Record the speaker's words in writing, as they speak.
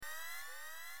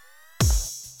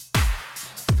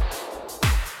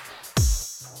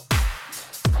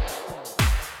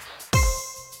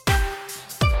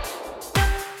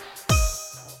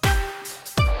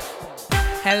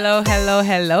Hello,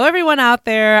 everyone out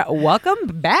there.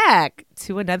 Welcome back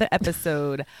to another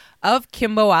episode of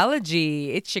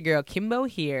Kimboology. It's your girl Kimbo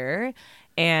here,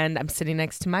 and I'm sitting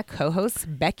next to my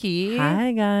co-host Becky.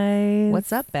 Hi, guys.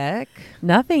 What's up, Beck?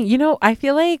 Nothing. You know, I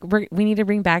feel like we need to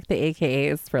bring back the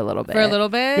AKAs for a little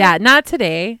bit. Yeah, not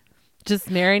today. Just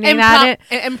marinate on it.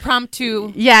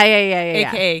 Impromptu. Yeah.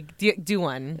 AKA, do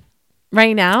one.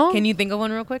 Right now? Can you think of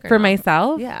one real quick? For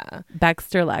myself? Yeah.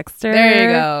 Baxter Lexter. There you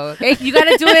go. Hey, you got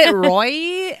to do it, Roy.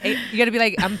 You got to be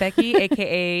like, I'm Becky,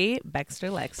 AKA Baxter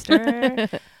Lexter.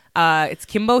 It's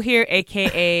Kimbo here,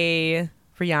 AKA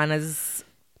Rihanna's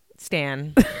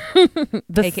Stan.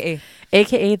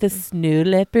 AKA the Snoo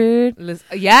Leopard.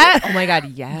 Yeah. Oh my God.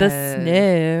 Yeah.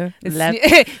 The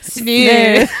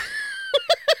Snoo.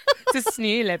 It's a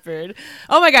snoo leopard.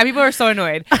 Oh my God, people are so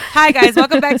annoyed. Hi guys,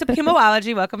 welcome back to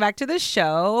Kimboology. Welcome back to the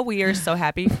show. We are so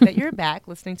happy that you're back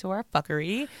listening to our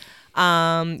fuckery.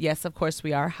 Yes, of course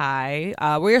we are high.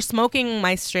 We are smoking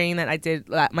my strain that I did,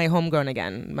 my homegrown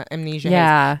again, my Amnesia.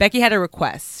 Yeah. Haze. Becky had a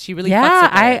request. She really fucks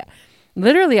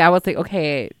with it. I was like,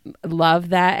 okay, love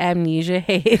that Amnesia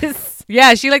Haze.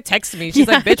 Yeah, she like texted me. She's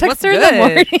like, bitch, what's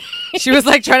good? She was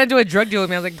like trying to do a drug deal with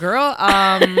me. I was like, girl,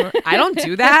 I don't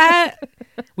do that.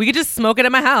 We could just smoke it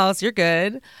at my house. You're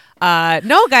good.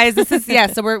 No, guys, this is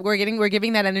so we're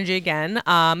giving that energy again.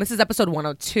 This is episode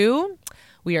 102.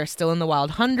 We are still in the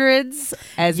wild hundreds,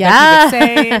 as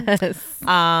Becky would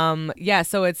say.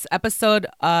 So it's episode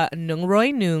Nung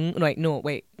Roy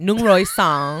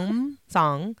Song.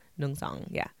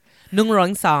 Yeah. Nung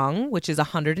Roy Song, which is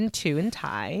 102 in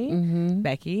Thai. Mm-hmm.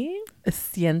 Becky?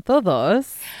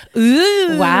 102.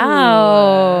 Ooh.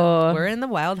 Wow. We're in the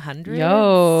wild hundreds.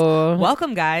 Yo.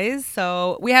 Welcome, guys.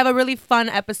 So we have a really fun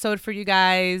episode for you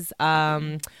guys.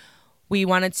 We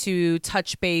wanted to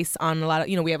touch base on a lot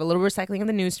of, we have a little recycling of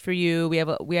the news for you.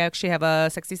 We actually have a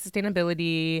sexy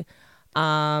sustainability,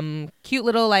 cute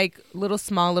little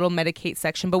small Medicate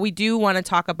section. But we do want to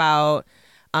talk about,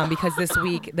 because this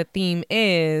week the theme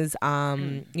is,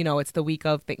 it's the week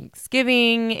of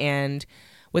Thanksgiving, and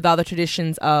with all the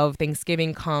traditions of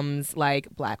Thanksgiving comes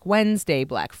like Black Wednesday,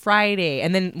 Black Friday,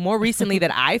 and then more recently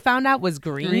that I found out was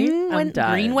Green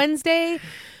Wednesday,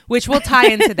 which will tie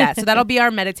into that. So that'll be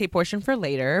our meditate portion for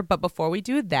later. But before we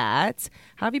do that,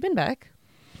 how have you been, Beck?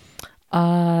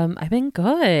 I've been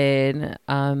good.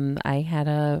 I had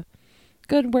a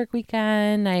good work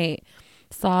weekend. I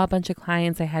saw a bunch of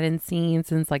clients I hadn't seen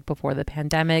since like before the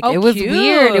pandemic. Oh, it was cute.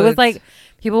 weird. It was like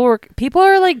people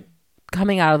are like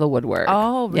coming out of the woodwork.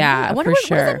 Oh, really? Yeah, I wonder for What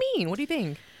sure. does that mean? What do you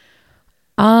think?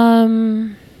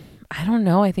 I don't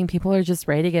know. I think people are just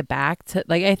ready to get back to,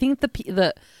 like, I think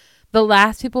the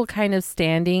last people kind of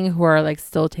standing who are like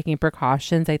still taking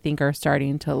precautions, I think are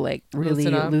starting to like really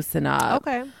loosen up.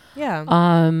 Okay. Yeah.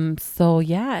 So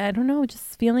yeah, I don't know.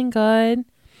 Just feeling good.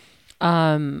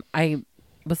 I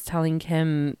was telling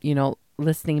Kim,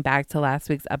 listening back to last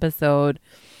week's episode,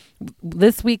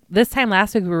 this time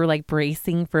last week we were like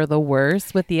bracing for the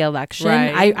worst with the election.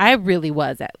 Right. I really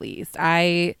was, at least.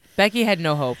 Becky had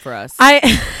no hope for us.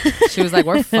 She was like,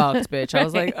 we're fucked, bitch. I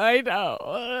was like, I know.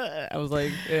 I was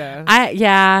like,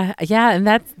 yeah. And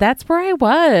that's where I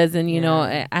was. And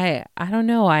I don't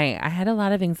know. I had a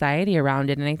lot of anxiety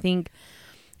around it, and I think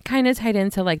kind of tied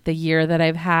into like the year that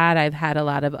I've had a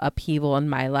lot of upheaval in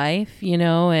my life,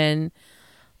 and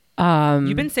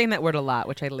you've been saying that word a lot,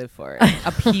 which I live for.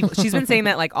 Upheaval. She's been saying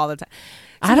that like all the time.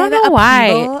 I don't know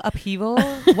why. Upheaval.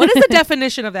 What is the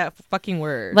definition of that fucking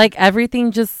word? Like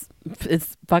everything just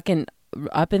is fucking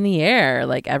up in the air.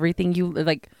 Like everything you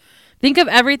like. Think of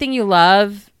everything you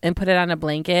love and put it on a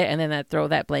blanket, and then throw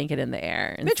that blanket in the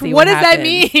air. And bitch, what does that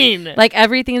mean? Like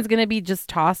everything's gonna be just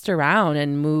tossed around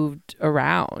and moved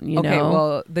around. Okay,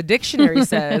 well, the dictionary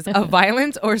says a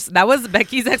violent that was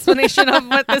Becky's explanation of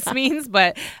what this means,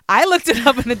 but I looked it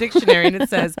up in the dictionary and it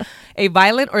says a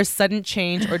violent or sudden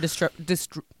change or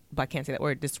I can't say that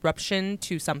word, disruption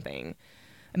to something.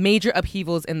 Major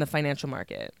upheavals in the financial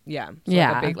market. Yeah. So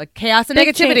yeah. Like a big chaos and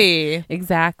negativity. Change.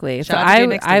 Exactly. Shout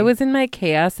so I was in my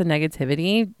chaos and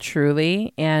negativity,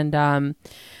 truly. And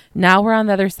now we're on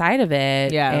the other side of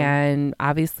it. Yeah. And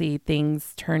obviously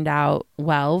things turned out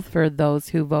well for those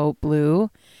who vote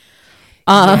blue.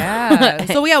 Yeah.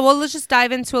 So let's just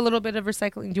dive into a little bit of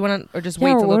recycling. Do you want to, or just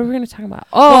wait? What are we going to talk about?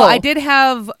 Oh, I did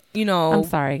have, I'm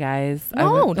sorry, guys.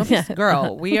 No, don't be,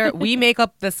 girl. We make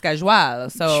up the schedule.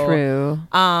 So true.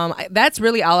 That's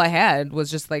really all I had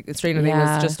was just like Stranger Thing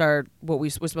was just what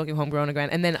we were smoking homegrown again,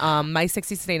 and then my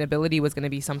sexy sustainability was going to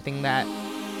be something that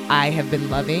I have been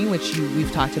loving, which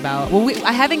we've talked about. Well,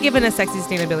 I haven't given a sexy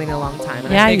sustainability in a long time.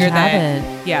 And Yeah, I figured you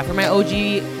haven't. Yeah, for my OG,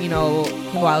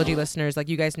 Kimboology listeners, like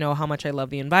you guys know how much I love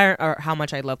the environment, or how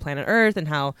much I love planet Earth, and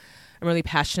how I'm really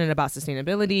passionate about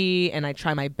sustainability, and I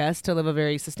try my best to live a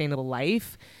very sustainable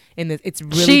life. And it's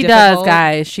really she difficult. does,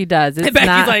 guys. She does. It's Becky's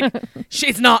not like,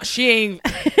 she ain't.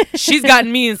 She's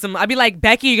gotten me in some. I'd be like,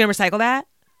 Becky, you gonna recycle that?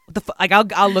 What the like,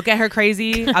 I'll look at her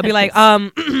crazy. I'll be like,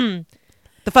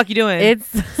 the fuck you doing? It's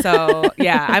so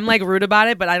yeah, I'm like rude about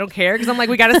it, but I don't care because I'm like,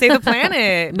 we gotta save the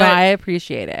planet. no, But I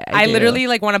appreciate it. I do. literally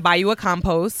like want to buy you a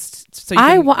compost. So you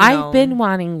can, I've been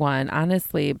wanting one,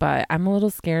 honestly, but I'm a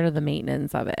little scared of the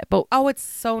maintenance of it. But Oh, it's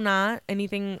so not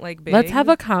anything like big. let's have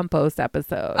a compost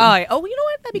episode. Oh, you know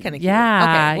what? That'd be kind of cute.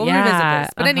 Yeah, Okay, we'll yeah, revisit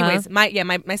this. But uh-huh.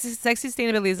 anyways, my sexy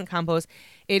sustainability isn't compost.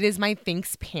 It is my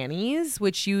Thinx panties,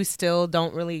 which you still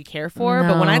don't really care for.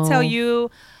 But when I tell No.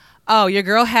 you, oh, your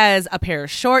girl has a pair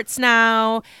of shorts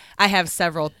now. I have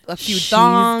a few She's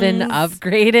thongs. been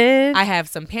upgraded. I have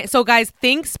some pants. So guys,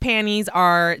 Thinx panties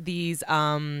are these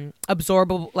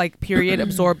absorbable, like period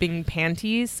absorbing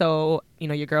panties. So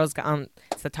your girl's got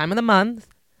it's the time of the month,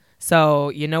 so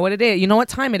you know what it is. You know what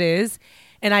time it is.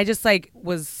 And I just like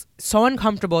was so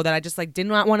uncomfortable that I just like did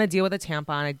not want to deal with a tampon.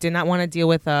 I did not want to deal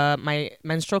with my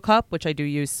menstrual cup, which I do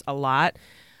use a lot.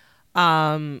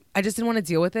 I just didn't want to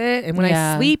deal with it. And when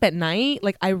I sleep at night,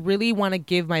 like I really want to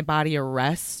give my body a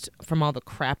rest from all the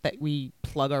crap that we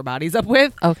plug our bodies up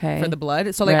with for the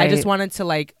blood. So like I just wanted to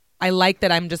like, I like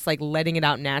that I'm just like letting it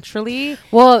out naturally.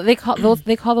 Well, they call those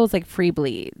like free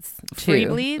bleeds. Free too.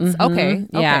 bleeds? Mhm. Okay.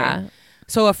 Yeah.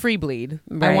 So a free bleed.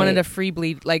 Right. I wanted a free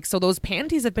bleed. Like, so those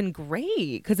panties have been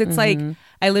great because it's Mm-hmm. like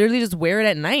I literally just wear it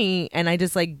at night and I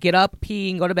just like get up, pee,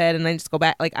 and go to bed, and then just go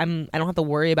back. Like I don't have to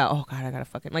worry about, oh God, I gotta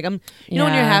fucking like when you're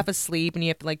half asleep and you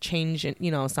have to like change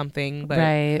something. But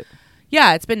right.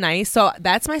 yeah, it's been nice. So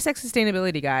that's my sex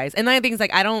sustainability, guys. And the thing is,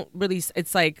 like, I don't really.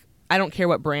 It's like I don't care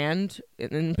what brand.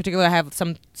 In particular, I have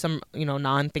some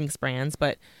non-Thinx brands,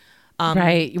 but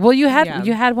right. Well, you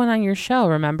had one on your show.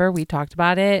 Remember, we talked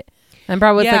about it. Remember,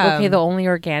 I was like, okay, the only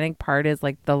organic part is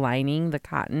like the lining, the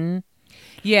cotton.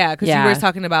 Yeah, because you were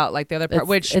talking about like the other part,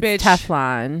 which it's bitch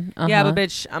Teflon. Uh-huh. Yeah, but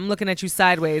bitch, I'm looking at you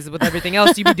sideways with everything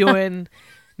else you be doing.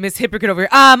 Miss Hypocrite over here.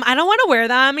 I don't want to wear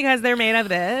them because they're made of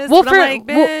this. Well, but I'm like,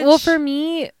 bitch.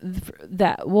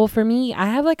 For me, I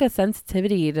have like a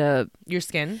sensitivity to your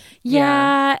skin.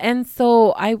 Yeah, and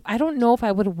so I don't know if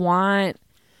I would want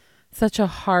such a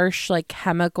harsh like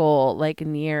chemical like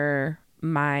near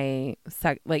my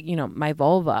my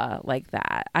vulva like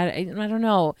that. I don't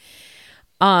know.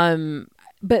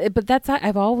 But that's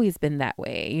I've always been that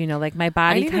way. Like my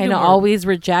body kind of always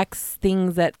rejects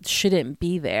things that shouldn't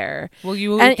be there. Well,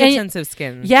 you get sensitive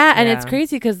skin. Yeah, and it's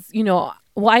crazy because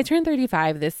I turned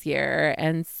 35 this year,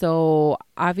 and so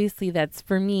obviously that's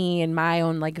for me and my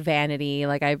own like vanity.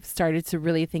 Like I've started to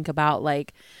really think about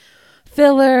like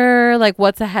filler, like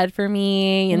what's ahead for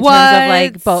me in terms of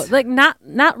like both, like not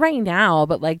right now,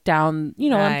 but like down,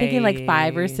 I'm thinking like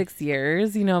 5 or 6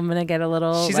 years, I'm gonna get a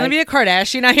little, she's gonna be a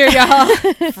Kardashian out here,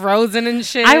 y'all. Frozen and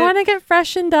shit. I want to get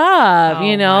freshened up,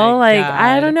 God.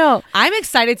 I don't know. I'm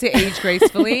excited to age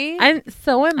gracefully.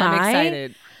 So am I'm I.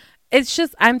 excited. It's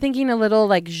just I'm thinking a little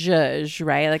like zhuzh,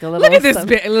 right? Like a little. Look at this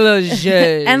bit, a little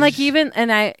zhuzh. And like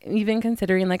I even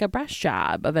considering like a breast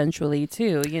job eventually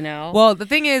too. Well, the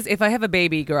thing is, if I have a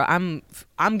baby girl, I'm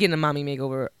getting a mommy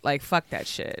makeover. Like fuck that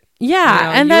shit.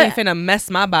 Yeah, and you ain't finna mess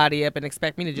my body up and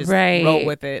expect me to just roll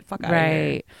with it. Fuck out of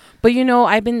here. But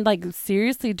I've been like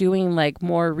seriously doing like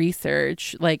more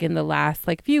research like in the last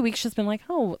like few weeks. Just been like,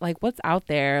 oh, like what's out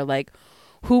there? Like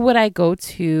who would I go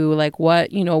to? Like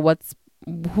what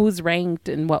who's ranked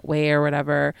in what way or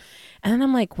whatever. And then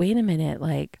I'm like, wait a minute,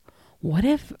 like what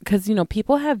if, because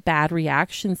people have bad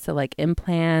reactions to like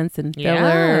implants and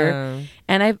filler,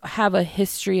 and I have a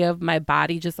history of my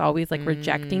body just always like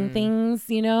rejecting things,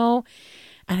 and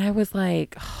I was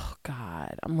like, oh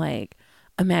God, I'm like,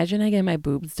 imagine I get my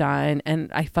boobs done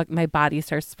and my body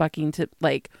starts fucking to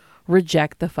like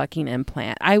reject the fucking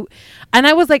implant. I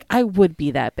was like, I would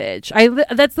be that bitch.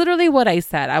 That's literally what I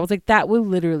said. I was like, that would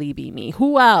literally be me.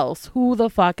 Who else? Who the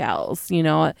fuck else? And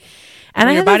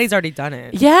your body's already done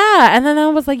it. Yeah. And then I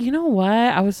was like, you know what?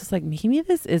 I was just like, maybe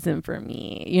this isn't for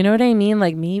me. You know what I mean?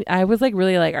 Like me, I was like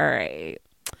really like, all right,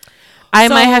 I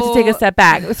might have to take a step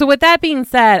back. So with that being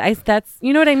said, that's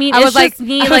you know what I mean. I was like,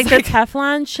 the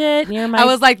Teflon shit near my. I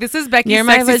was like, this is Becky's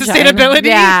sexy sustainability.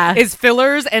 Yeah. Is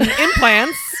fillers and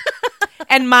implants,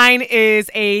 and mine is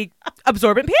a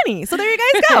absorbent panty. So there you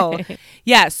guys go.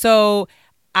 Yeah. So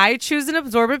I choose an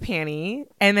absorbent panty,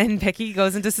 and then Becky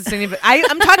goes into sustainable.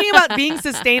 I'm talking about being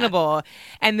sustainable,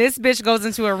 and this bitch goes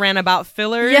into a rant about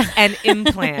fillers and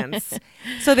implants.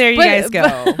 So there you guys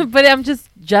go. But I'm just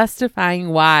justifying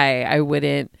why I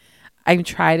wouldn't. I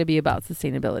try to be about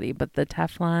sustainability, but the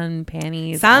Teflon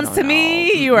panties. Sounds to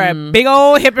me you are a big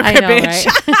old hypocrite,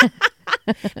 bitch. Right?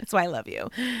 That's why I love you.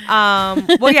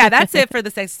 Well, yeah, that's it for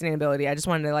the sustainability. I just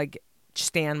wanted to like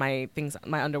stand my things,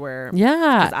 my underwear.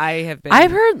 Yeah,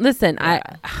 I've heard. Listen, yeah.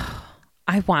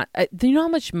 I want. Do you know how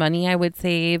much money I would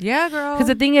save? Yeah, girl. Because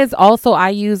the thing is, also I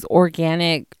use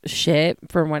organic shit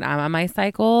for when I'm on my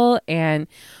cycle, and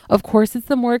of course it's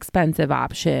the more expensive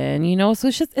option. You know, so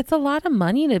it's a lot of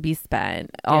money to be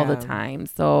spent all the time.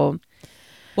 So.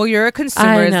 Well, you're a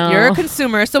consumer. You're a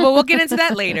consumer. So, but we'll get into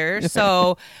that later.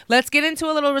 So let's get into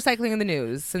a little recycling in the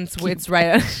news since it's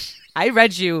right. I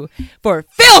read you for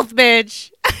filth,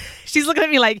 bitch. She's looking at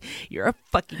me like, you're a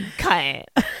fucking cunt.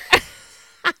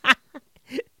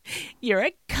 You're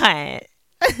a cunt.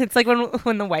 It's like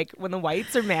when the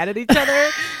whites are mad at each other.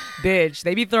 Bitch,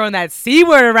 they be throwing that C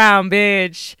word around,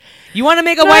 bitch. You want to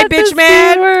make a white bitch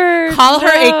mad? Call her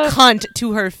a cunt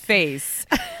to her face.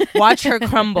 Watch her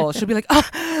crumble. She'll be like,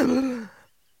 oh.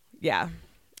 Yeah.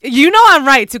 You know I'm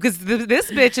right too, because this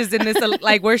bitch is in this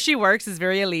like where she works is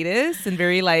very elitist and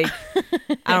very like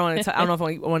I don't know if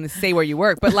I want to say where you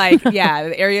work, but like yeah,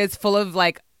 the area is full of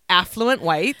like affluent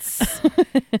whites,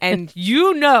 and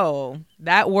you know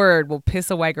that word will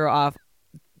piss a white girl off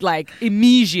like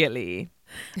immediately.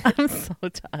 I'm so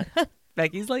done.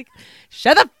 Becky's like,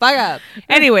 shut the fuck up.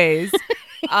 Anyways.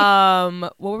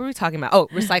 What were we talking about? Oh,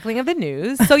 recycling of the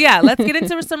news. So yeah, let's get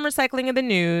into some recycling of the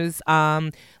news.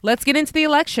 Let's get into the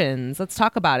elections. Let's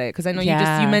talk about it because I know you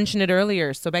mentioned it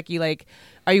earlier. So Becky, like,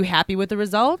 are you happy with the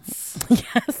results?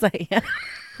 Yes, I am.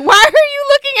 Why are you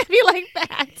looking at me like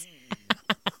that?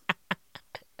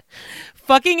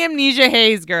 Fucking Amnesia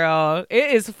Haze, girl.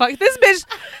 It is this bitch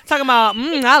talking about.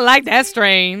 I like that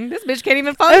strain. This bitch can't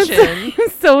even function. I'm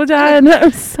so done.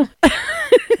 I'm so.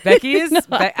 Becky is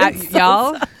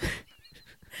y'all.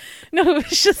 No, it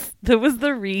was just there was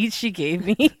the read she gave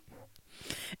me,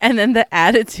 and then the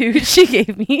attitude she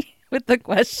gave me with the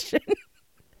question.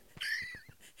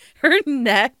 Her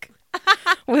neck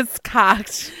was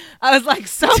cocked. I was like,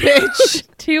 so bitch,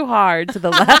 too hard to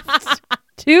the left,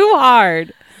 too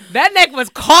hard. That neck was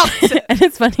cocked. And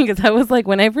it's funny because I was like,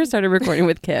 when I first started recording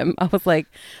with Kim, I was like,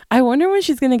 I wonder when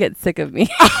she's gonna get sick of me.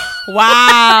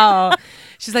 Wow.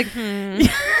 She's like,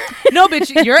 no,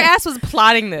 bitch, your ass was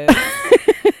plotting this.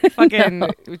 Fucking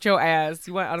with your ass.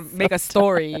 You want to make a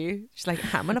story. She's like,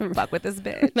 I'm gonna fuck with this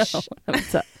bitch.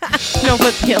 No,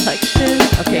 but the election.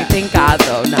 Okay, thank God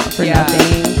though, not for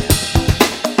nothing.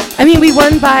 I mean, we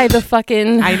won by the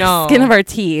fucking skin of our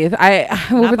teeth.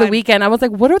 Over the weekend, I was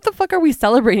like, what the fuck are we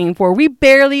celebrating for? We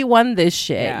barely won this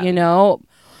shit, you know?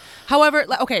 However,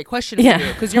 okay, question for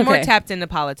you, because you're more tapped into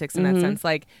politics in that sense.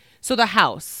 Like, so the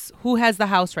House, who has the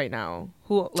House right now?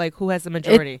 Who has the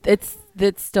majority?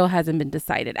 It still hasn't been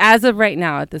decided as of right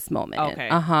now at this moment. Okay.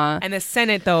 And the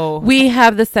Senate, though, we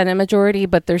have the Senate majority,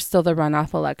 but there's still the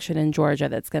runoff election in Georgia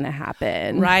that's going to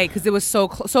happen. Right, because it was so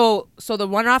close. So the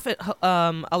runoff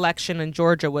election in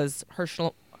Georgia was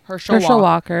Herschel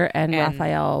Walker and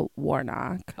Raphael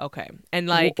Warnock. Okay, and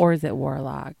like, or is it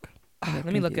Warlock? Let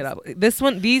me look it up. This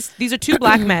one, these are two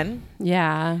black men.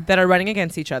 That are running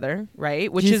against each other,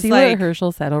 right? Which did you is see like what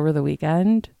Herschel said over the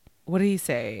weekend. What did he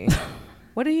say?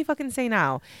 What did he fucking say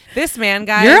now? This man,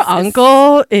 guys. Your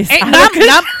uncle is not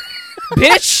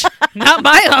bitch. Not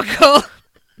my uncle.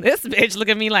 This bitch look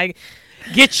at me like,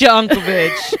 get your uncle,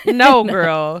 bitch. No,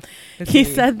 girl. He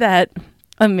said that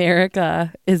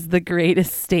America is the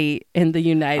greatest state in the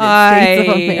United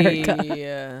States of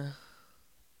America.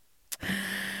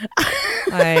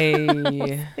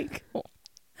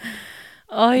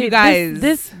 You guys,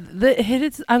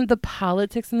 the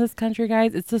politics in this country,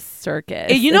 guys. It's a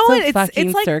circus. You know what? It's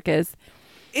fucking circus.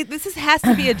 This has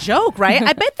to be a joke, right?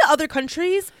 I bet the other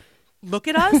countries look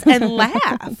at us and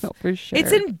laugh. No, for sure.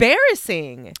 It's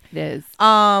embarrassing. It is.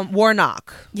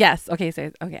 Warnock. Yes. Okay.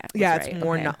 So yeah, it's right.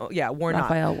 Warnock. Okay. Yeah, Warnock.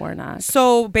 Raphael Warnock.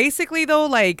 So basically, though,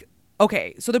 like,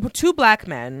 okay, so there were two black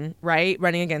men, right,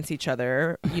 running against each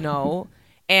other, you know.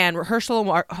 And Herschel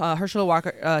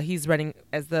Walker, he's running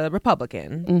as the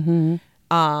Republican.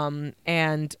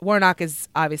 And Warnock is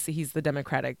obviously he's the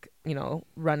Democratic, you know,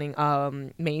 running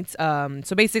mates.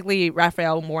 So basically,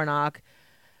 Raphael Warnock,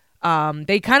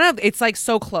 they kind of it's like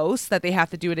so close that they have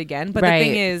to do it again. But the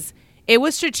thing is, it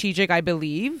was strategic, I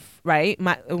believe, right?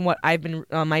 What I've been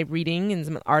my reading and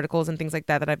some articles and things like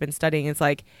that I've been studying is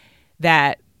like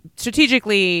that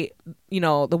strategically, you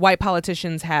know, the white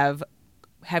politicians have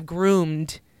have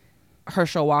groomed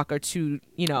Herschel Walker to,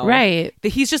 you know, Right. that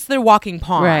he's just their walking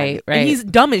pawn. Right. And he's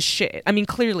dumb as shit. I mean,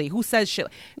 clearly, who says shit?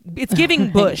 It's giving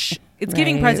Bush. It's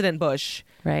giving Right. President Bush.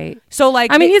 Right. So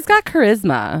like, I mean, he's got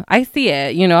charisma. I see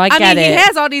it. You know, I get mean, it. he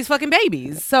has all these fucking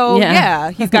babies. So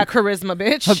yeah, he's got charisma,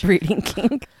 bitch. A breeding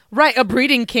king. Right, a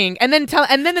breeding king. And then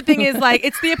the thing is like,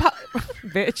 it's the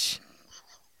bitch.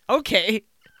 Okay.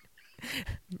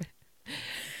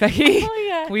 Becky,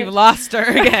 we've lost her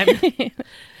again.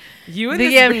 You and the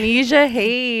this amnesia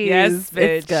haze. Yes, bitch.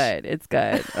 It's good. It's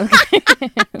good. Okay.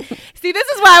 See, this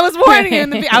is why I was warning you.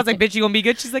 I was like, bitch, you gonna be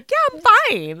good? She's like, yeah, I'm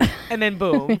fine. And then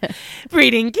boom.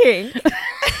 Breeding king.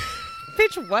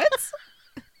 Bitch, what?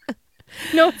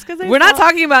 No, it's because we're not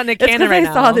talking about Nick Cannon right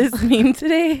now. I saw this meme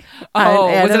today.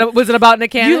 Oh, was it about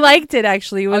Nick Cannon? You liked it,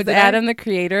 actually. It was did Adam the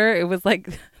creator. It was like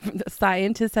the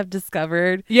scientists have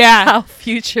discovered yeah how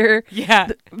future yeah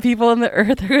people on the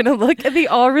earth are going to look, and they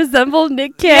all resemble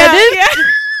Nick Cannon. Yeah.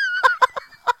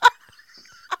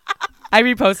 I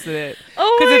reposted it.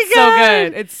 Oh my Because it's God. so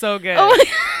good. It's so good. Oh my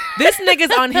This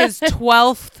nigga's on his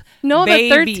 12th No,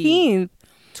 baby. the 13th.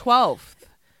 12th.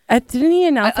 Didn't he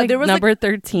announce there was number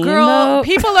 13? Girl, though?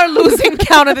 people are losing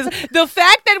count of this. The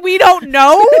fact that we don't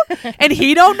know and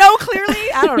he don't know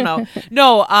clearly, I don't know.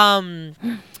 No,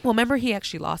 well, remember he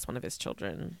actually lost one of his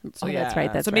children. So that's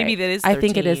right. That's so maybe right. that is 13. I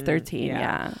think it is 13.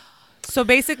 Yeah. So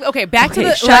basically, okay, back to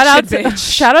the shout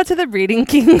election, out to the breeding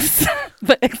kings,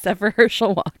 but except for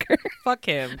Herschel Walker. Fuck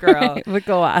him, girl. But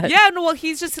go on. Yeah, no, well,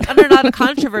 he's just under a lot of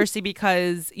controversy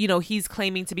because, you know, he's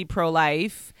claiming to be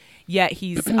pro-life, yet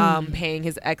he's paying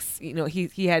his ex, you know,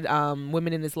 he had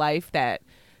women in his life that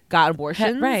got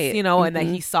abortions, right. you know, and that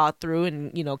he saw through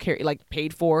and, you know,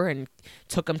 paid for and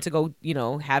took them to go, you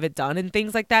know, have it done and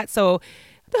things like that. So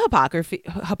the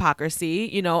hypocrisy,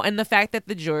 you know, and the fact that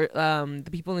the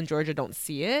people in Georgia don't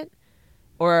see it,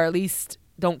 or at least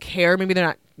don't care. Maybe they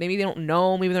don't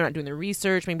know. Maybe they're not doing the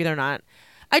research. Maybe they're not.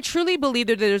 I truly believe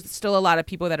that there's still a lot of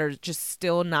people that are just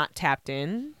still not tapped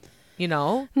in, you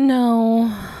know?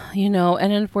 No, you know,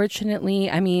 and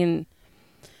unfortunately, I mean,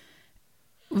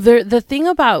 the thing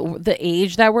about the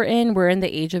age that we're in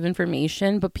the age of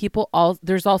information, but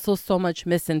there's also so much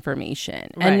misinformation,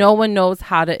 and no one knows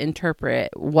how to interpret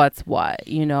what's what,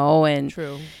 you know, and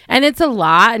True. And it's a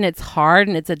lot, and it's hard,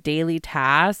 and it's a daily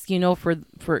task, you know, for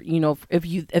you know,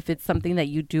 if it's something that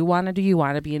you do want to do, you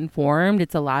want to be informed.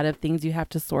 It's a lot of things you have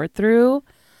to sort through.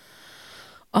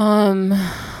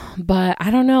 But I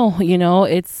don't know, you know,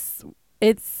 it's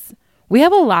we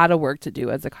have a lot of work to do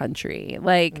as a country.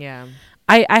 Like, yeah.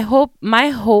 I hope, my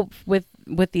hope with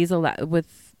this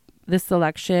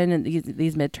election and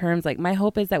these midterms, like, my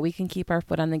hope is that we can keep our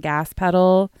foot on the gas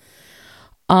pedal.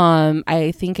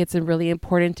 I think it's really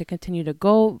important to continue to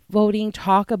go voting,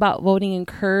 talk about voting,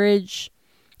 encourage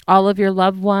all of your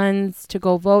loved ones to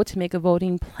go vote, to make a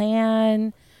voting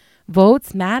plan.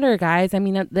 Votes matter, guys. I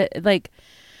mean, like,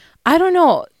 I don't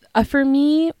know. For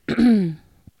me,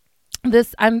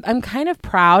 I'm kind of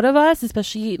proud of us,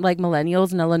 especially like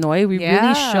millennials in Illinois. We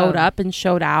really showed up and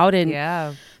showed out,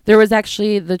 and there was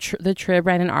actually the Trib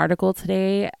ran an article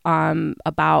today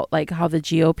about like how the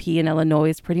GOP in Illinois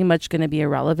is pretty much going to be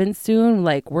irrelevant soon.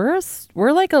 Like we're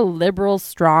like a liberal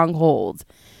stronghold.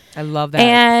 I love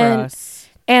that for us.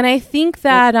 And I think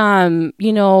that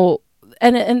you know,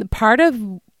 and part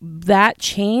of that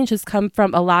change has come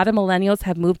from a lot of millennials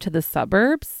have moved to the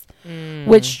suburbs.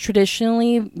 Which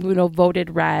traditionally, you know,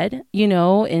 voted red, you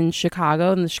know, in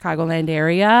Chicago, in the Chicagoland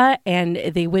area, and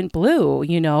they went blue,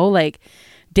 you know, like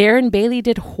Darren Bailey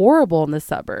did horrible in the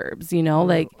suburbs, you know,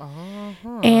 like,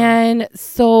 and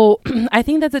so I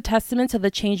think that's a testament to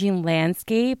the changing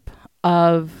landscape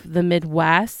of the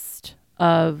Midwest,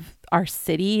 of our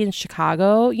city in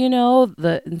Chicago, you know,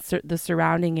 the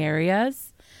surrounding areas.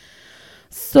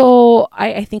 So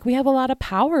I think we have a lot of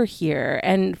power here.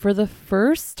 And for the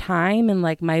first time in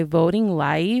like my voting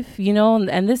life, you know,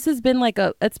 and this has been like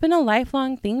it's been a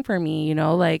lifelong thing for me, you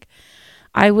know, like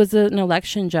I was an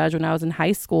election judge when I was in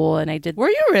high school, and I did. Were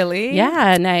you really?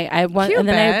 Yeah, and I won, Cute, and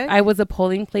then Beck. I was a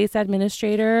polling place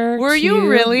administrator. Were you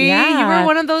really? Yeah, You were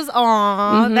one of those.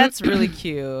 Aw, that's really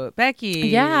cute, Becky.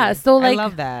 Yeah, so like I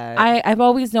love that. I've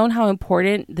always known how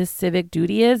important this civic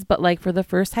duty is, but like for the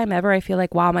first time ever, I feel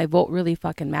like, wow, my vote really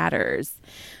fucking matters.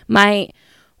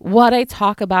 What I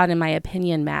talk about in my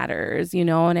opinion matters, you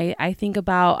know, and I think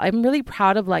about, I'm really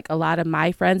proud of like a lot of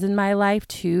my friends in my life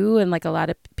too, and like a lot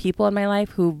of people in my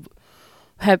life who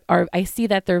I see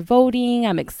that they're voting.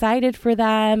 I'm excited for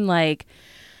them. Like,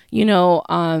 you know,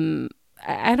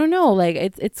 I don't know, like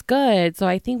it's good. So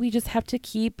I think we just have to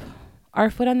keep our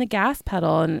foot on the gas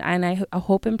pedal. And I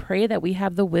hope and pray that we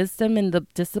have the wisdom and the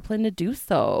discipline to do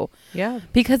so. Yeah.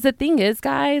 Because the thing is,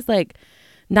 guys, like,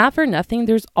 not for nothing,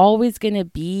 there's always going to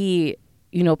be,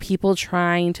 you know, people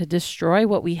trying to destroy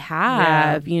what we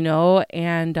have, you know,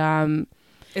 and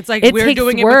it's like it we're takes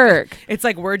doing work. It's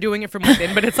like we're doing it from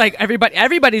within, but it's like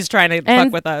everybody's trying to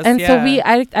fuck with us. And yeah. so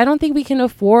I don't think we can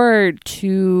afford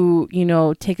to, you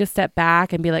know, take a step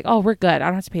back and be like, oh, we're good. I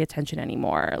don't have to pay attention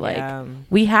anymore. Like,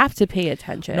 we have to pay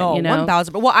attention. No, you know?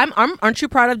 1,000. But well, aren't you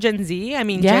proud of Gen Z? I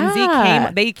mean, Yeah.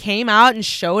 Gen Z came out and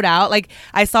showed out. Like,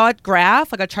 I saw a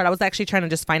graph, like a chart. I was actually trying to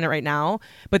just find it right now,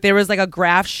 but there was like a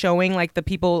graph showing like the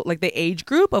people, like the age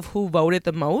group of who voted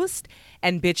the most.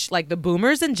 And bitch, like the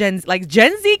boomers and Gen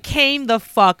Z came the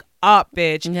fuck up,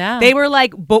 bitch. Yeah. They were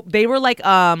like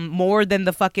more than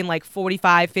the fucking like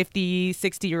 45, 50,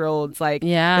 60-year-olds, like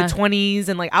Yeah. the 20s.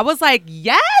 And like I was like,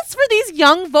 yes, for these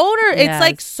young voters. Yes. It's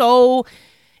like so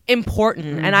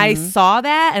important. And I saw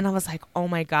that and I was like, oh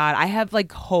my God, I have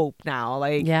like hope now.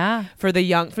 Like for the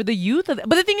youth. But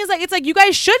the thing is, like, it's like you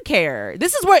guys should care.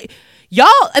 This is what y'all,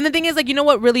 and the thing is, like, you know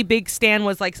what really big stand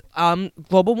was like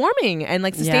global warming and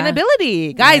like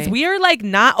sustainability. Guys, we are like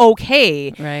not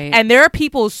okay. Right. And there are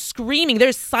people screaming.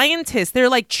 There's scientists. They're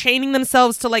like chaining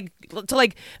themselves to like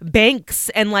banks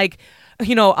and like,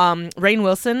 you know, Rainn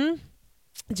Wilson.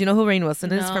 Do you know who Rainn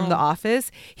Wilson is from The Office?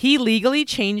 He legally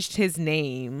changed his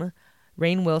name.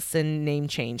 Rainn Wilson name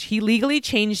change. He legally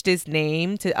changed his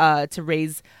name to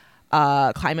raise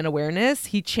climate awareness.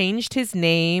 He changed his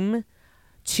name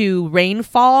to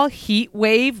Rainfall Heat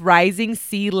Wave Rising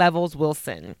Sea Levels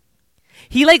Wilson.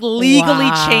 He like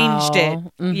legally changed it.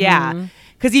 Yeah.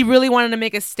 Because he really wanted to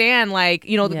make a stand. Like,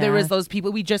 you know, there was those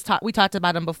people we talked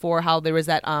about him before, how there was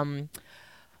that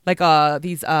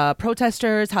these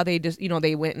protesters, how they just, you know,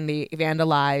 they went and they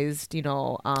vandalized, you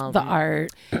know, the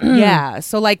art. Yeah.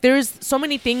 So like there's so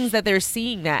many things that they're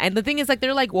seeing that. And the thing is, like,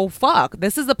 they're like, well, fuck,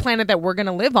 this is the planet that we're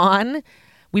gonna live on.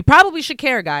 We probably should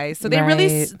care, guys. So they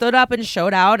really stood up and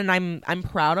showed out, and I'm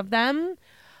proud of them.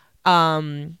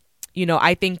 You know,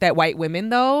 I think that white women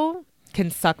though can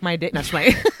suck my dick. Not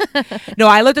my No,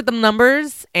 I looked at the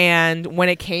numbers, and when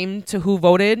it came to who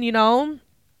voted, you know,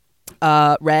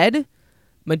 red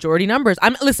majority numbers.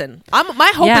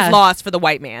 My hope is lost for the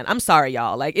white man. I'm sorry,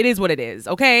 y'all. Like, it is what it is.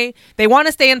 Okay, they want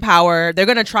to stay in power. They're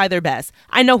gonna try their best.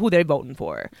 I know who they're voting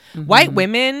for. White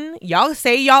women, y'all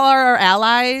say y'all are our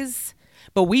allies,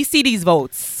 but we see these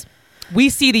votes.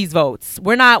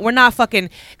 We're not fucking.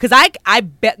 Because I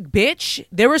bet, bitch,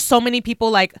 there were so many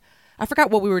people, like, I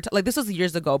forgot what we were like. This was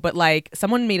years ago, but like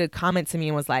someone made a comment to me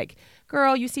and was like,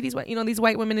 "Girl, you see these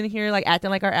white women in here like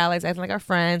acting like our allies, acting like our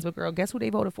friends, but girl, guess who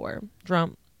they voted for?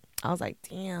 Trump." I was like,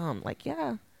 "Damn, like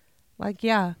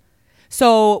yeah."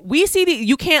 So we see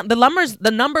the numbers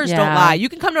don't lie. You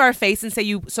can come to our face and say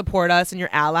you support us and your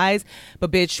allies, but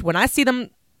bitch, when I see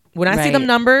them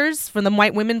numbers from the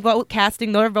white women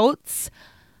casting their votes,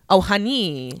 oh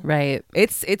honey,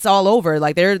 it's all over.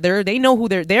 Like they know who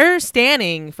they're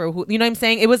standing for. Who, you know what I'm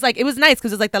saying? It was nice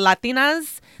because it's like the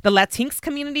Latinx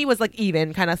community was like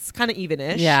kind of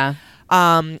evenish. Yeah.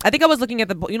 I think I was looking at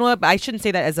you know what? I shouldn't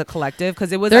say that as a collective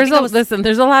because it was. There's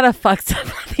a lot of fucked up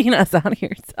Latinas out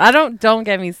here. Don't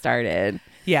get me started.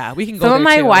 Yeah, we can go. Some of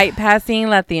my too. white passing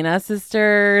Latina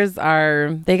sisters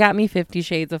they got me 50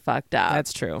 shades of fucked up.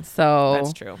 That's true. So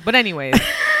that's true. But anyways,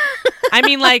 I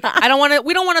mean, like,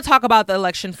 we don't want to talk about the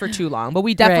election for too long, but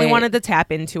we definitely wanted to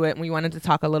tap into it, and we wanted to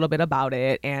talk a little bit about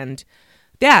it. And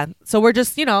yeah, so we're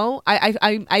just, you know,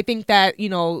 I think that, you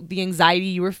know, the anxiety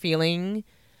you were feeling,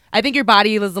 I think your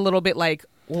body was a little bit like,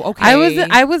 well, okay.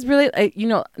 I was really, you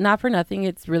know, not for nothing,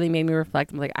 it's really made me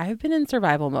reflect. I'm like, I've been in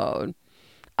survival mode.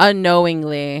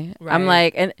 Unknowingly. I'm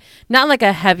like, and not like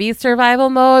a heavy survival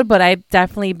mode, but I've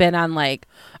definitely been on like,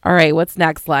 all right, what's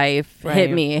next, life?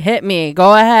 Hit me,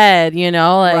 go ahead, you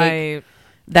know, like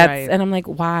that's and I'm like,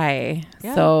 why?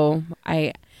 So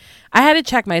I had to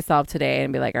check myself today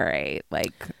and be like, all right,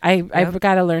 like I've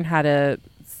got to learn how to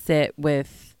sit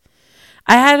with.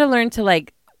 I had to learn to,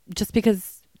 like, just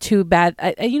because two bad,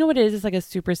 you know what it is? It's like a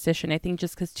superstition. I think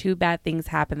just because two bad things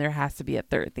happen, there has to be a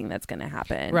third thing that's going to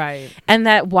happen. Right.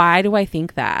 And why do I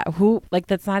think that?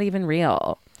 That's not even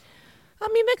real. I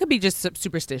mean, that could be just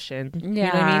superstition. Yeah. You know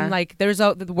what I mean? Like, there's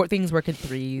things work in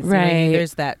threes. Right. You know what I mean?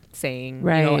 There's that saying.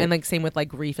 Right. You know? And like, same with like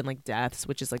grief and like deaths,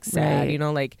 which is like sad. Right. You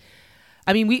know, like,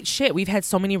 I mean, we've had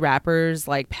so many rappers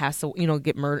like pass, you know,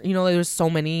 get murdered. You know, there's so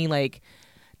many like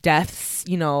deaths,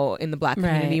 you know, in the Black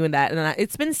community and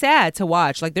it's been sad to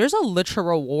watch. Like, there's a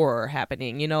literal war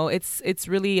happening, you know. It's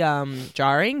really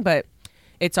jarring, but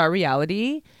it's our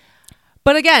reality.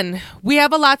 But again, we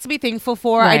have a lot to be thankful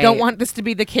for. I don't want this to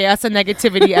be the chaos and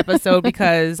negativity episode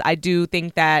because I do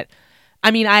think that,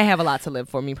 I mean, I have a lot to live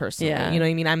for, me personally. Yeah. You know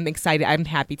what I mean? I'm excited. I'm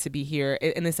happy to be here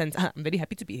in the sense, I'm very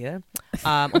happy to be here.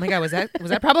 Oh my God, was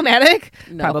that problematic?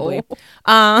 No. Probably.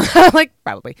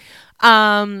 Probably.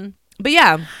 But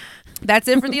yeah, that's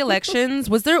it for the elections.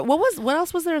 What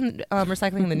else was there in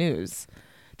recycling the news?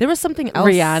 There was something else.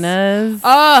 Rihanna's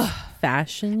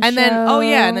fashion and show.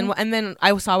 then and then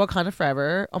I saw Wakanda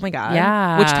Forever. Oh my God.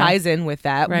 Yeah. Which ties in with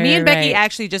that. Right, Me and Becky right.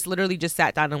 actually literally just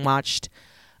sat down and watched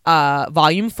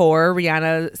Volume 4,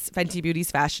 Rihanna's Fenty Beauty's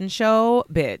fashion show.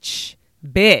 Bitch.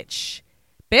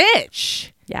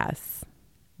 Yes.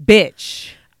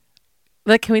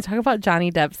 Like, can we talk about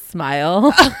Johnny Depp's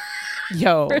smile?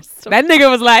 Yo, that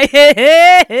nigga was like,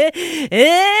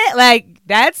 like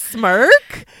that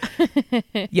smirk.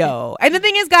 Yo, and the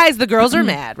thing is, guys, the girls are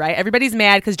mad, right? Everybody's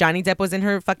mad because Johnny Depp was in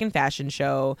her fucking fashion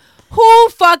show. Who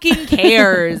fucking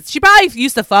cares? She probably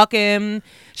used to fuck him.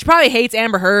 She probably hates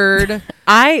Amber Heard.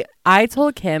 I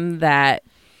told Kim that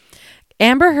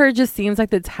Amber Heard just seems like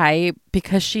the type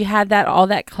because she had all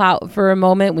that clout for a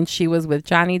moment when she was with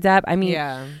Johnny Depp. I mean,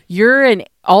 you're an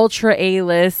ultra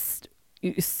A-list,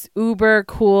 uber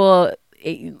cool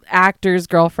actor's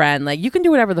girlfriend. Like, you can do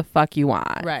whatever the fuck you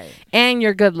want. Right. And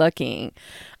you're good looking.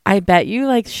 I bet you,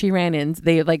 like,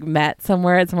 they like met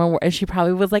somewhere at somewhere and she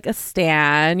probably was like a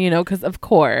stan, you know, because of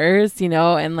course, you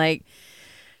know, and like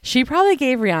she probably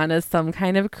gave Rihanna some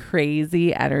kind of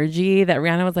crazy energy that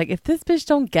Rihanna was like, if this bitch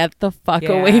don't get the fuck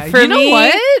away from me. You know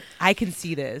what? I can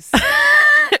see this.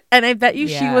 And I bet you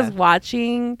she was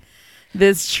watching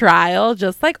this trial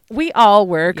just like we all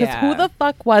were, because who the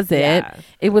fuck was it?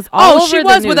 It was all over she the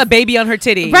was news. with a baby on her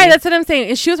titty. Right, that's what I'm saying.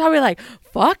 And she was probably like,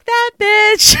 fuck that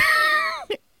bitch.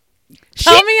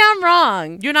 Tell me I'm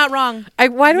wrong. You're not wrong.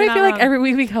 Why do I feel like every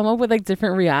week we come up with like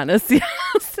different Rihanna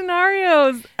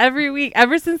scenarios every week,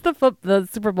 ever since the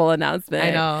Super Bowl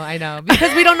announcement? I know.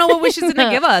 Because we don't know what she's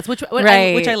gonna give us, which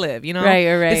I live, you know?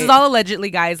 Right. This is all allegedly,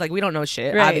 guys. Like, we don't know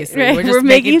shit, obviously. Right. We're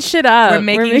making shit up. We're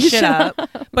making shit up.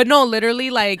 But no,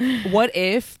 literally, like, what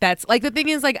if that's, like, the thing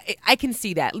is, like, I can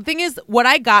see that. The thing is, what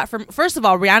I got from, first of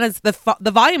all, Rihanna's,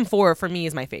 the Volume 4 for me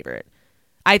is my favorite.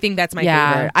 I think that's my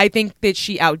favorite. I think that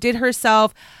she outdid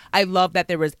herself. I love that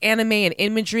there was anime and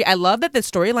imagery. I love that the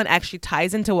storyline actually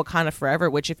ties into Wakanda Forever,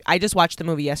 which, if I just watched the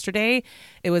movie yesterday,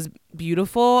 it was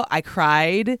beautiful. I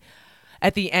cried.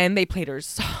 At the end, they played her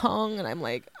song, and I'm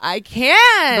like, I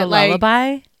can't. The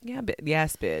lullaby? Yeah,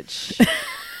 yes, bitch.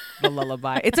 The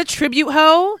lullaby. It's a tribute,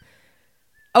 ho.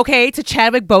 Okay, to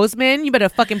Chadwick Boseman. You better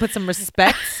fucking put some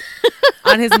respect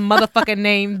on his motherfucking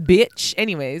name, bitch.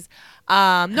 Anyways.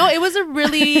 No, it was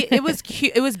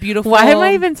cute. It was beautiful. Why am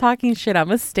I even talking shit?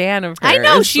 I'm a stan of her. I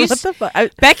know, she's what the fuck?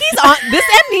 Becky's on this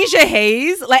Amnesia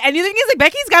haze. Like, and the thing is, like,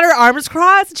 Becky's got her arms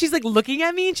crossed and she's like looking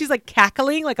at me and she's like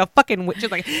cackling like a fucking witch.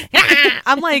 She's like,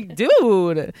 I'm like,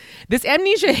 dude, this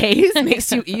Amnesia haze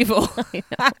makes you evil.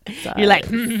 You're like,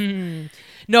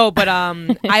 no, but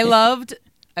I love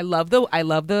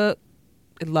the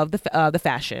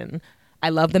fashion. I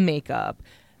love the makeup.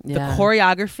 The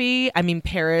choreography, I mean,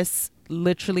 Paris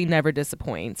literally never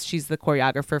disappoints. She's the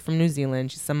choreographer from New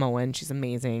Zealand. She's Samoan. She's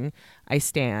amazing. I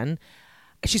stan.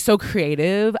 She's so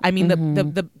creative. I mean,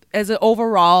 the as an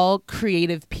overall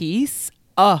creative piece,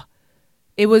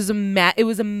 it was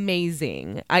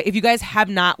amazing. If you guys have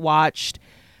not watched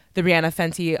the Rihanna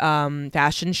Fenty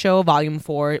fashion show, Volume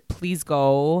 4, please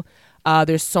go.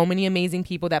 There's so many amazing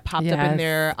people that popped up in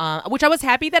there, which I was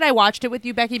happy that I watched it with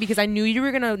you, Becky, because I knew you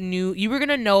were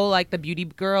gonna know like the beauty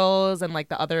girls and like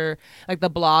the other, like the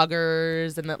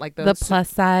bloggers and the plus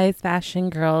size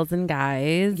fashion girls and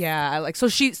guys. Yeah, like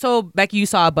so Becky, you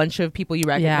saw a bunch of people you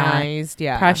recognized.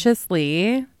 Yeah. Precious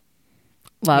Lee,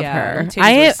 love her.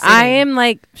 I am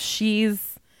like,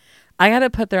 I gotta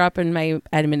put her up in my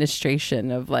administration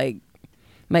of like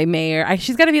my mayor.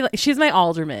 She's got to be like, she's my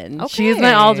alderman. Okay. She is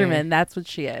my alderman. That's what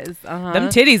she is. Them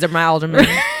titties are my alderman.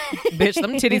 Bitch,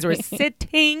 them titties were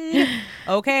sitting,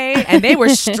 okay? And they were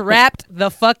strapped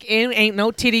the fuck in. Ain't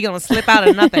no titty gonna slip out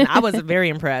of nothing. I was very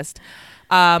impressed.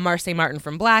 Marseille Martin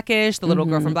from Blackish, the little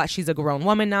girl from Black. She's a grown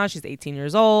woman now. She's 18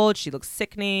 years old. She looks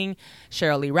sickening.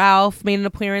 Sheryl Lee Ralph made an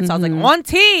appearance. I was like,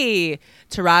 Auntie!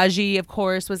 Taraji, of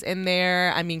course, was in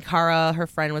there. I mean, Cara, her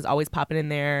friend, was always popping in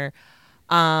there.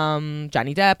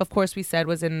 Johnny Depp, of course, we said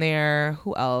was in there.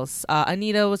 Who else?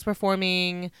 Anita was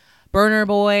performing. Burner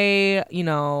Boy, you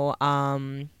know,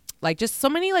 like just so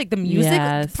many, like the music.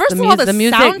 Yes, First of all, the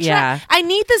music, soundtrack. yeah. I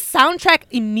need the soundtrack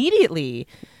immediately.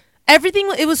 Everything,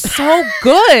 it was so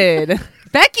good.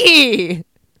 Becky.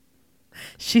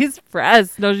 She's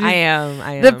pressed. No, I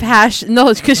am. The passion.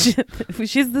 No, because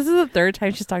she's. This is the third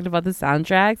time she's talked about the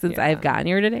soundtrack since I've gotten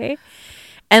here today,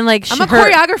 and like I'm a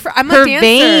choreographer. I'm a dancer. Her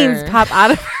veins pop out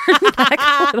of her neck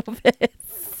a little bit.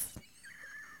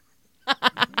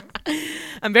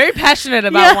 I'm very passionate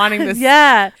about wanting this.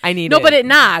 Yeah, I need no, it. but it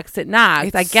knocks. It knocks.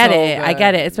 It's I get so it. good. I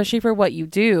get it. Especially for what you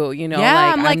do. You know.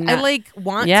 Yeah, like, I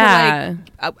want to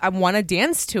I want to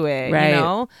dance to it. Right. You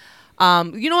know.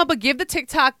 You know what? But give the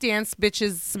TikTok dance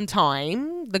bitches some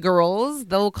time. The girls,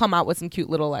 they'll come out with some cute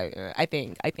little. I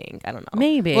think. I don't know.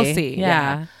 Maybe we'll see.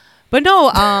 Yeah. But no.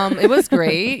 It was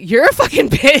great. You're a fucking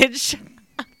bitch.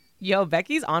 Yo,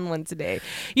 Becky's on one today.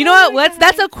 You know what?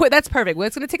 That's perfect.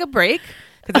 Let's gonna take a break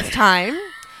because it's time.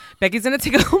 Becky's gonna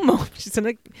take a moment. She's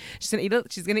gonna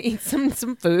eat some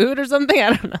food or something.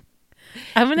 I don't know.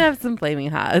 I'm gonna have some flaming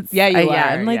hots. Yeah, you are. Yeah,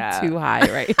 I'm like too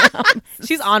high right now.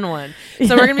 She's on one.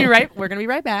 So we're gonna be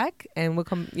right back, and we'll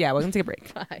come. Yeah, we're gonna take a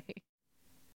break. Bye.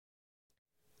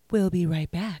 We'll be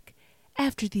right back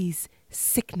after these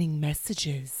sickening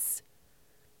messages.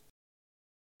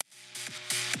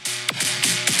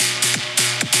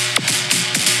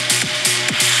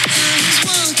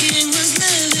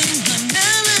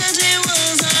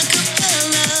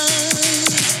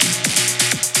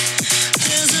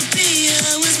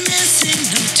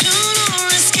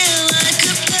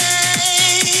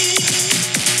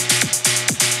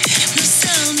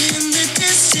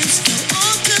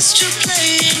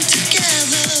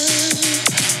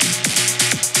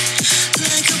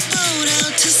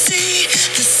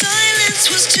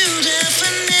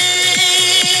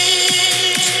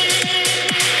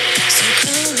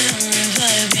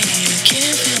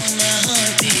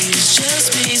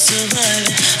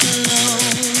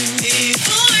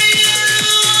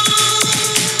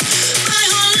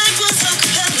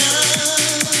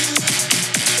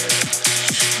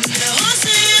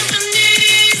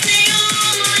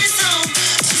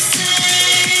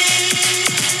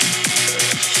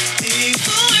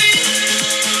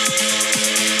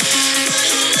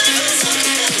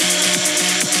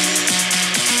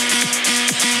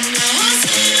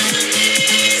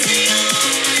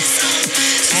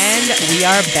 We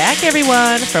are back,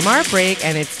 everyone, from our break,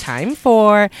 and it's time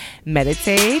for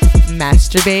meditate,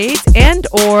 masturbate, and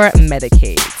or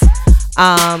medicate.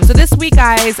 So this week,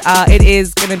 guys, it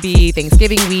is going to be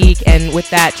Thanksgiving week, and with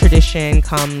that tradition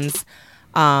comes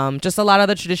just a lot of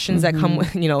the traditions that come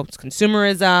with,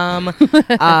 consumerism.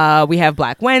 We have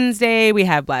Black Wednesday, we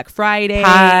have Black Friday,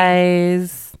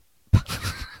 pies.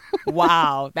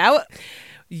 Wow,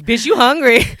 bitch, you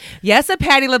hungry? Yes, a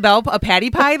Patti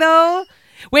pie though.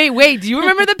 Wait, do you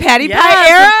remember the Patti pie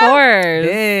era? Of course.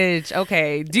 Bitch.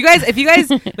 Okay. If you guys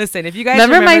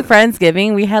remember my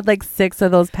Friendsgiving, we had like 6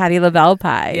 of those Patti LaBelle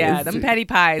pies. Yeah, them Patti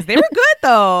pies. They were good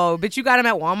though. Bitch, you got them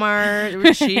at Walmart. They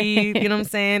were cheap. You know what I'm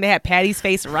saying? They had Patty's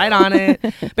face right on it.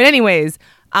 But anyways,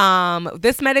 we're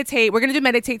gonna do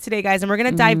meditate today, guys, and we're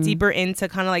gonna dive deeper into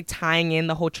kind of like tying in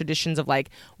the whole traditions of like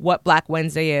what Black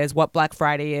Wednesday is, what Black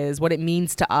Friday is, what it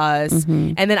means to us,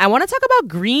 and then I want to talk about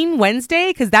Green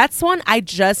Wednesday because that's one I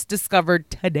just discovered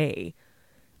today,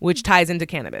 which ties into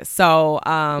cannabis. So,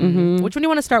 which one do you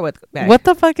want to start with, Beck? What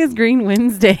the fuck is Green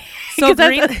Wednesday? So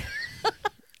Green.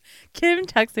 Kim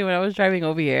texted me when I was driving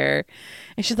over here,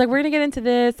 and she's like, "We're gonna get into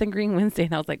this and Green Wednesday,"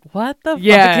 and I was like, "What the fuck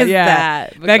is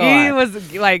that?" But Becky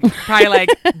was like, probably like,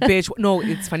 "Bitch." No,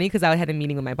 it's funny because I had a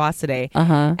meeting with my boss today,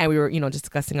 and we were, just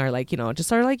discussing our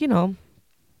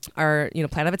our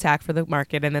plan of attack for the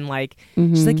market, and then like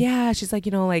she's like, yeah,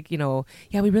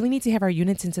 we really need to have our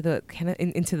units into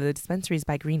the dispensaries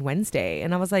by Green Wednesday,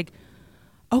 and I was like,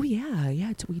 oh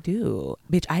yeah, we do.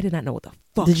 Bitch, I did not know what the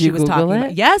fuck she was talking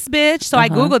about. Yes, bitch. So I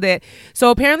Googled it. So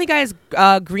apparently, guys,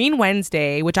 Green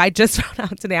Wednesday, which I just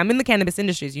found out today. I'm in the cannabis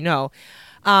industry, as you know.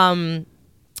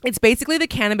 It's basically the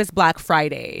cannabis Black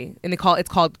Friday, and it's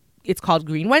called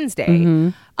Green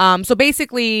Wednesday. So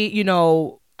basically, in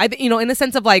the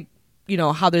sense of like,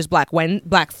 how there's Black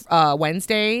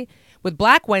Wednesday. With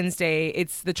Black Wednesday,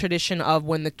 it's the tradition of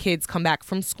when the kids come back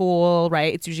from school,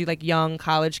 right? It's usually like young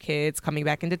college kids coming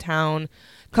back into town,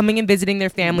 coming and visiting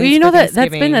their families. Well, that's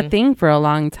been a thing for a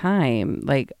long time,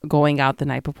 like going out the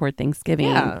night before Thanksgiving.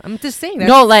 Yeah, I'm just saying.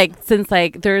 No, like since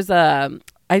like I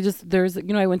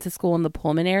went to school in the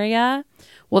Pullman area.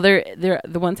 Well, the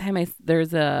one time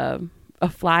there's a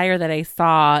flyer that I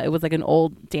saw. It was like an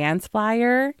old dance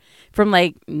flyer from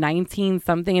like 19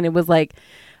 something, and it was like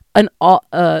an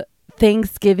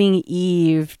Thanksgiving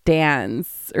Eve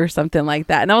dance or something like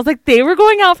that. And I was like, they were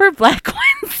going out for Black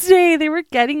Wednesday. Wednesday. They were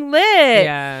getting lit.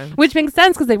 Yeah. Which makes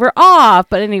sense because they were off.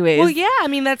 But anyways. Well, yeah. I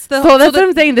mean, that's the. So that's what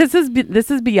I'm saying. This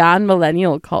is beyond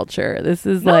millennial culture. This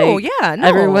is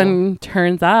everyone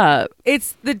turns up.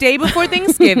 It's the day before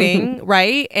Thanksgiving,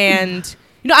 right? And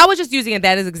I was just using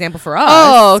that as an example for us.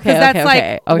 Oh, okay. Because that's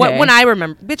like okay. when I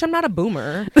remember. Bitch, I'm not a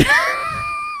boomer.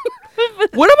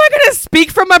 What am I gonna speak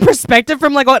from my perspective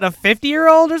from like what, a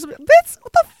 50-year-old or something?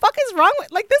 What the fuck is wrong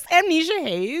with like this amnesia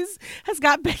haze has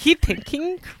got Becky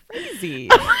thinking crazy.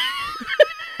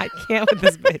 I can't with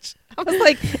this bitch. I was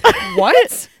like,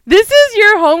 what? This is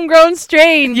your homegrown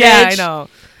strain, Yeah, bitch. I know.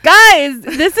 Guys,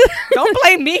 this is don't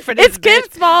blame me for this. It's Kim's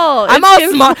fault. I'm all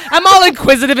smart. I'm all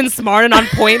inquisitive and smart and on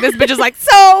point. This bitch is like,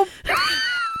 so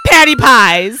patty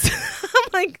pies. I'm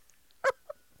like,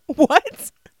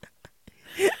 what?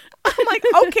 I'm like,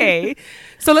 okay,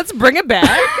 so let's bring it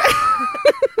back.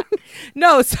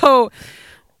 No, so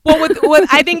well,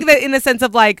 I think that in the sense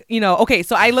of like, okay,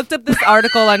 so I looked up this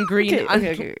article on Green.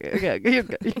 Okay.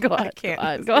 Go on. I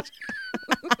can't. Go on.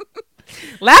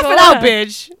 Laugh it out,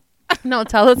 bitch. No,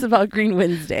 tell us about Green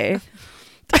Wednesday.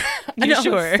 You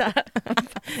sure?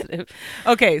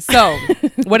 Okay, so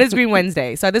what is Green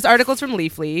Wednesday? So this article is from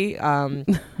Leafly,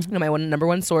 my number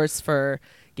one source for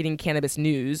getting cannabis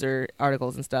news or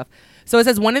articles and stuff. So it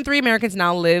says 1 in 3 Americans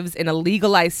now lives in a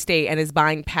legalized state and is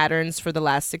buying patterns for the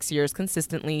last 6 years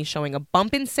consistently, showing a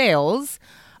bump in sales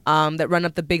that run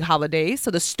up the big holidays.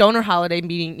 So the stoner holiday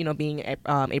being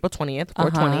April 20th,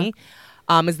 420.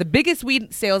 Is the biggest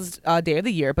weed sales day of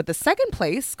the year, but the second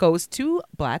place goes to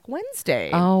Black Wednesday.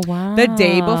 Oh, wow. The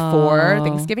day before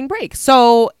Thanksgiving break.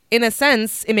 So in a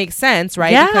sense, it makes sense,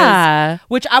 right? Yeah.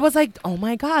 Which I was like, oh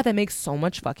my God, that makes so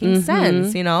much fucking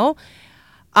sense,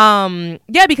 Yeah,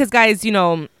 because guys,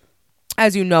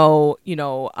 as when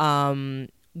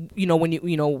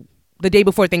the day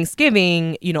before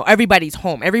Thanksgiving, everybody's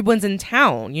home. Everyone's in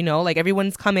town, like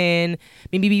everyone's coming.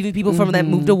 Maybe even people from that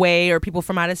moved away or people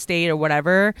from out of state or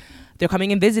whatever. They're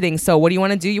coming and visiting. So what do you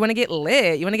want to do? You want to get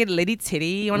lit. You want to get litty titty.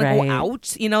 You want to go out,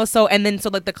 So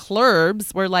like the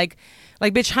clubs were like,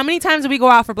 bitch, how many times did we go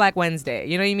out for Black Wednesday?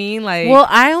 You know what I mean? Like, well,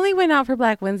 I only went out for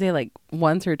Black Wednesday like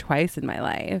once or twice in my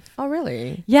life. Oh,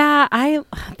 really? Yeah.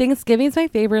 Thanksgiving's my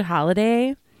favorite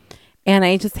holiday. And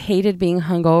I just hated being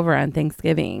hungover on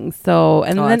Thanksgiving. So,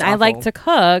 and then I like to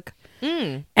cook.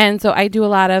 And so I do a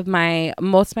lot of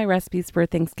most of my recipes for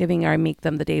Thanksgiving I make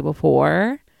them the day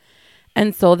before.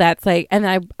 And so that's like,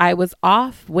 and I was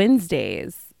off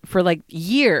Wednesdays for like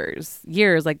years,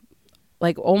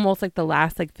 like almost like the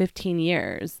last like 15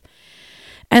 years.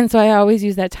 And so I always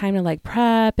use that time to like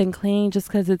prep and clean just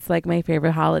because it's like my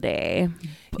favorite holiday.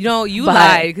 You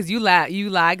lied because you lied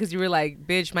because you were like,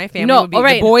 bitch, my family would be,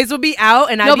 the boys would be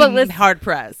out and I'd be hard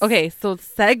pressed. Okay, so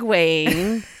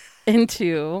segueing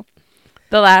into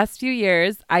the last few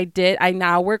years, I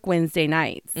now work Wednesday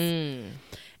nights.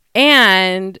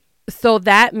 And so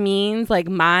that means like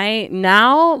my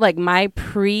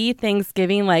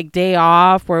pre-Thanksgiving like day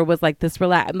off where it was like this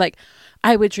like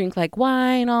I would drink like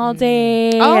wine all day.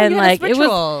 And like it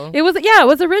was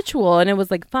a ritual and it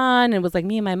was like fun. It was like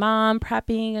me and my mom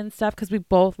prepping and stuff because we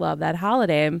both love that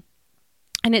holiday. And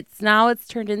it's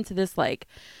turned into this like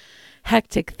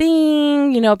hectic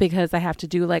thing, because I have to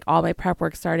do like all my prep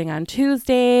work starting on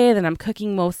Tuesday. Then I'm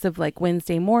cooking most of like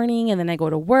Wednesday morning and then I go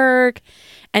to work.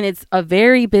 And it's a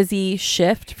very busy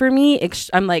shift for me.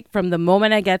 I'm like from the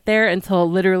moment I get there until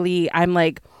literally I'm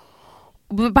like,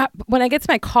 but when I get to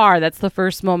my car, that's the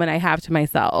first moment I have to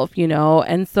myself,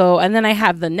 and then I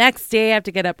have the next day I have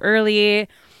to get up early.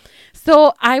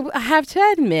 So I have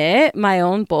to admit my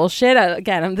own bullshit.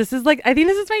 Again, I think this is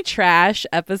my trash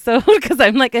episode because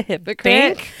I'm like a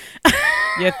hypocrite.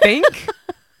 You think?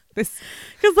 Because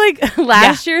like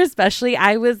last year especially,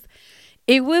 it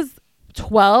was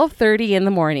 12:30 in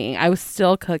the morning. I was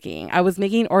still cooking. I was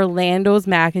making Orlando's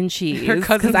mac and cheese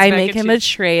because I make him a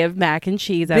tray of mac and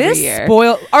cheese every year.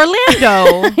 Spoiled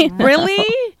Orlando. Really?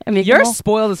 You're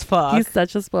spoiled as fuck. He's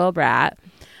such a spoiled brat.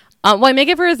 Well, I make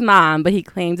it for his mom, but he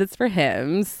claims it's for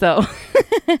him. So,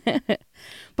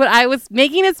 but I was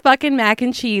making his fucking mac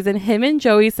and cheese, and him and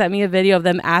Joey sent me a video of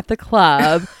them at the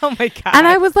club. Oh my God. And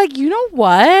I was like, you know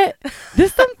what? This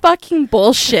is some fucking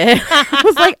bullshit. I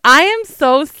was like, I am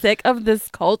so sick of this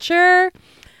culture.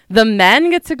 The men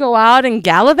get to go out and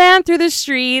gallivant through the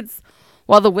streets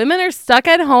while the women are stuck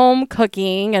at home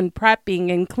cooking and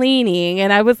prepping and cleaning.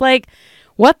 And I was like,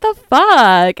 what the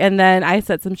fuck? And then I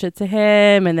said some shit to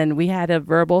him, and then we had a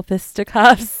verbal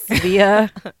fisticuffs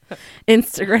via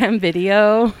Instagram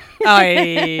video.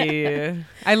 I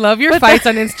love your fights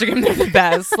on Instagram. They're the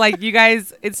best. Like, you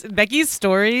guys, it's Becky's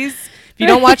stories. If you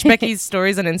don't watch Becky's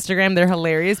stories on Instagram, they're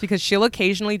hilarious because she'll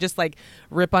occasionally just like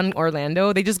rip on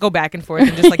Orlando. They just go back and forth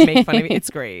and just like make fun of it. It's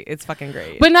great. It's fucking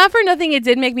great. But not for nothing, it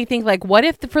did make me think, like, what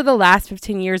if for the last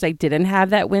 15 years I didn't have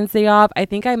that Wednesday off? I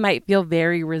think I might feel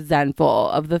very resentful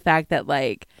of the fact that,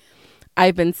 like,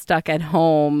 I've been stuck at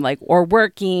home, like, or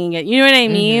working, and you know what I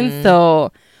mean?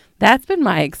 So that's been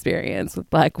my experience with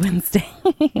Black Wednesday.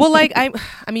 Well, like, I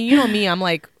mean, you know me, I'm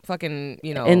like fucking,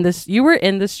 you know. You were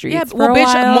in the streets Yeah, for well, a bitch,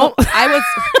 while. I was.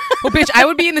 Well, bitch, I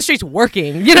would be in the streets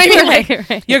working. You know what I mean?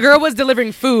 Like, your girl was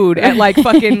delivering food at like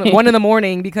fucking 1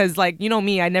 a.m. because, like, you know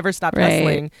me, I never stopped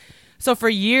hustling. So for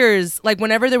years, like,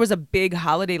 whenever there was a big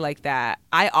holiday like that,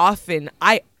 I often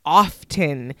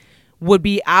would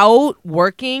be out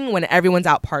working when everyone's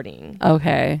out partying.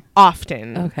 Okay.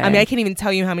 Often. Okay. I mean, I can't even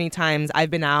tell you how many times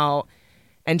I've been out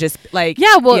and just like,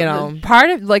 yeah, well, you know, part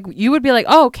of, like, you would be like,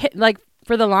 oh, okay, like,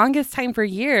 for the longest time for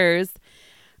years,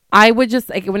 I would just,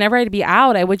 like, whenever I'd be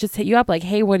out, I would just hit you up like,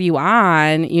 hey, what are you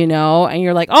on? You know, and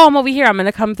you're like, oh, I'm over here. I'm going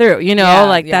to come through. You know,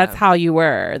 that's how you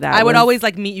were. I would always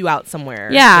like meet you out somewhere.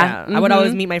 Yeah. I would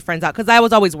always meet my friends out because I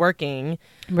was always working.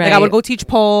 Right. Like, I would go teach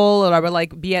pole or I would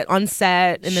like be on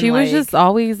set. And she then, was just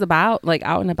always about, like,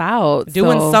 out and about.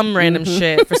 Doing some random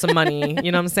shit for some money.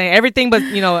 You know what I'm saying? Everything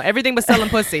but selling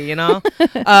pussy, you know?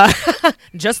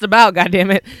 Just about,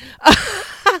 goddammit.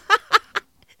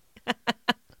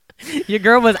 Your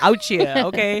girl was out here,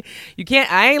 okay?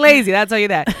 I ain't lazy, I'll tell you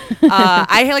that.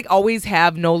 I like always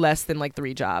have no less than like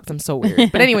 3 jobs. I'm so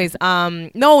weird. But anyways,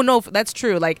 no, that's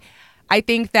true. Like, I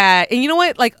think that, and you know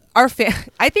what? Like, I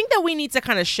think that we need to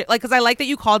kind of like, because I like that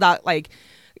you called out like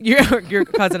your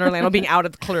cousin Orlando being out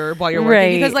at the club while you're working.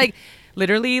 Right. Because like,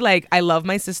 literally, like, I love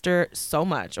my sister so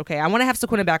much. Okay, I want to have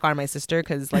Sequina back on my sister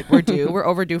because like we're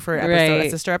overdue for a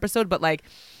sister episode. But like,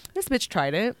 this bitch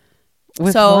tried it.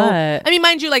 With what? I mean,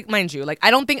 mind you, like,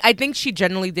 I think she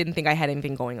generally didn't think I had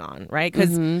anything going on, right?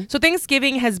 Because so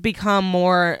Thanksgiving has become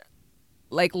more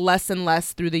like less and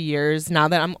less through the years. Now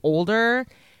that I'm older,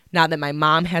 now that my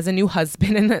mom has a new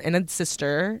husband and a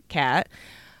sister, Kat,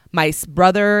 my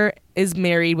brother is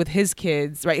married with his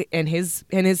kids, right, and his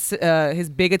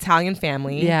big Italian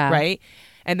family, right,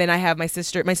 and then I have my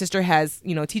sister. My sister has,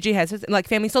 you know, TJ has his like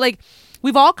family. So like,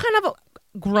 we've all kind of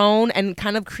grown and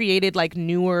kind of created like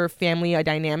newer family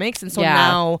dynamics, and so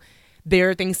now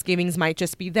their Thanksgivings might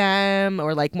just be them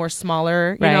or like more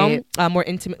smaller, you know, more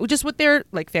intimate, just with their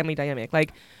like family dynamic.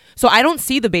 Like, so I don't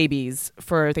see the babies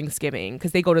for Thanksgiving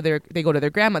because they go to their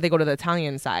grandma, they go to the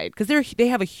Italian side because they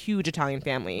have a huge Italian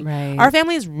family. Right. Our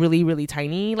family is really, really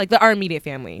tiny, like our immediate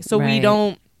family, so we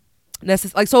don't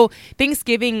necessarily like. So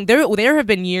Thanksgiving, there have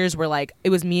been years where like it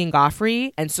was me and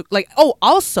Godfrey, and so like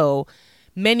also.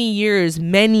 Many years,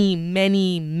 many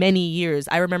years.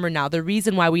 I remember now the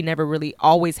reason why we never really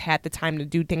always had the time to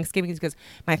do Thanksgiving is because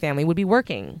my family would be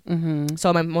working.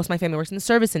 So most of my family works in the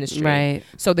service industry. Right.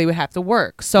 So they would have to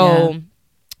work. So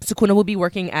Sequina would be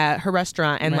working at her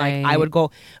restaurant, and like I would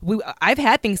go. I've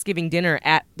had Thanksgiving dinner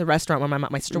at the restaurant where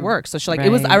my sister works. So she like it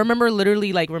was. I remember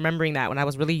literally like remembering that when I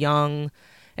was really young.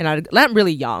 And not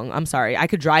really young. I'm sorry. I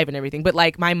could drive and everything, but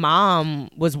like my mom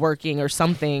was working or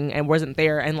something and wasn't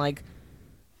there, and like.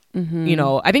 You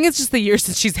know, I think it's just the years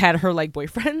since she's had her like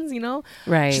boyfriends, you know,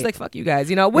 right? She's like, fuck you guys,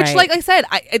 you know, which like I said,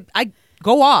 I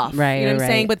go off, right? You know what I'm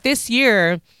saying? But this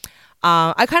year,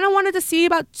 I kind of wanted to see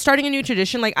about starting a new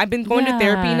tradition. Like, I've been going to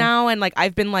therapy now, and like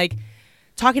I've been like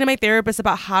talking to my therapist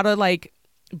about how to like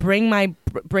bring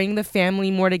the family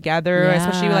more together,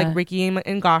 especially with like Ricky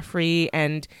and Godfrey,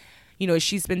 and you know,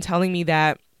 she's been telling me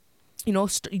that. You know,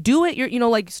 do it. You know,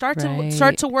 like start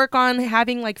to work on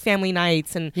having like family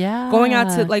nights and going out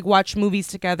to like watch movies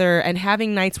together and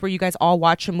having nights where you guys all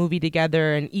watch a movie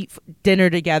together and eat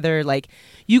dinner together. Like,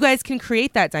 you guys can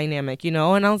create that dynamic, you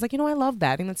know. And I was like, you know, I love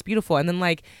that. I think that's beautiful. And then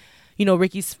like, you know,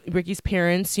 Ricky's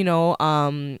parents, you know,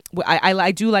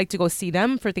 I do like to go see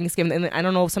them for Thanksgiving, and I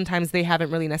don't know, sometimes they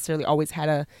haven't really necessarily always had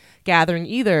a gathering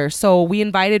either. So we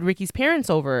invited Ricky's parents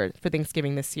over for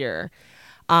Thanksgiving this year.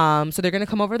 So they're gonna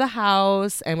come over to the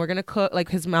house, and we're gonna cook. Like,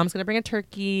 his mom's gonna bring a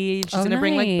turkey. She's gonna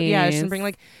bring she's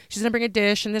gonna bring a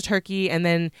dish and the turkey, and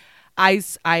then I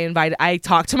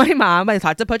talked to my mom. I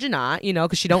talked to Pajana, you know,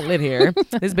 because she don't live here.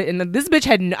 This bitch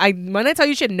had when I tell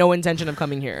you, she had no intention of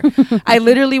coming here. I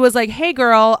literally was like, hey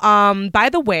girl, by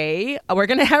the way, we're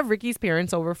gonna have Ricky's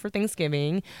parents over for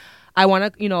Thanksgiving. I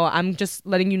want to, you know, I'm just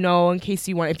letting you know in case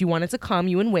if you wanted to come,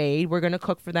 you and Wade, we're going to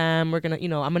cook for them. We're going to, you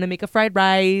know, I'm going to make a fried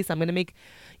rice. I'm going to make,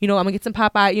 you know, I'm going to get some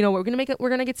Popeye, you know, we're going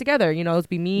to get together, you know, it'll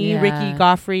be me, Ricky,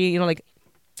 Godfrey, you know, like,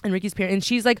 and Ricky's parents. And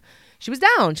she's like, she was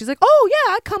down. She's like, oh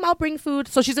yeah, I'll bring food.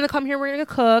 So she's gonna come here. We're gonna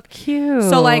cook. Cute.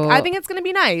 So like, I think it's gonna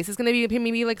be nice. It's gonna be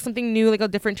maybe like something new, like a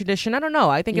different tradition. I don't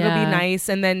know. I think it'll be nice.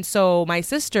 And then so my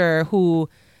sister, who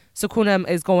Sakuna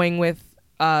is going with,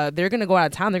 they're gonna go out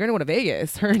of town. They're gonna go to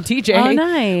Vegas. Her and TJ. Oh,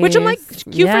 nice. Which I'm like,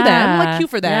 cute for them. I'm like, cute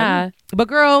for them. Yeah. But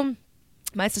girl,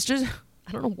 my sister's,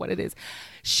 I don't know what it is.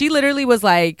 She literally was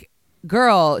like,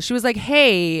 girl, she was like,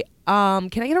 hey, can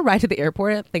I get a ride to the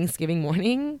airport at Thanksgiving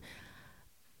morning?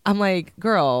 I'm like,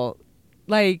 girl,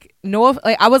 like, no,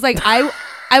 like, I was like, I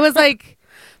was like,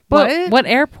 what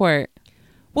airport?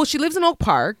 Well, she lives in Oak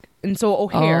Park, and so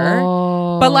O'Hare.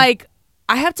 Oh. But like,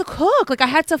 I have to cook. Like, I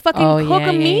had to fucking cook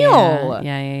a meal.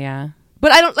 Yeah.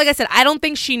 But I don't, like I said, I don't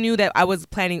think she knew that I was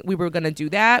planning, we were going to do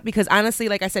that, because honestly,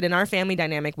 like I said, in our family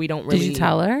dynamic, we don't really. Did you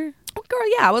tell her? Oh,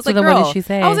 girl, yeah. I was like, then girl. what did she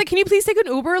say? I was like, can you please take an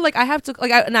Uber? Like, I have to,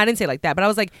 like, I didn't say it like that, but I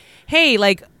was like, hey,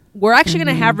 like, we're actually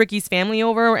going to have Ricky's family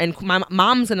over, and my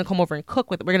mom's going to come over and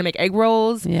cook with it. We're going to make egg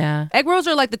rolls. Yeah. Egg rolls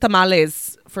are like the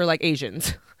tamales for like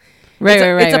Asians. Right.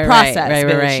 It's a process,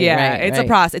 bitch. Right, yeah. It's a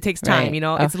process. It takes time, Right. you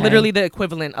know? It's literally the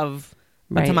equivalent of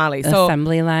a tamale. So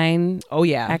assembly line oh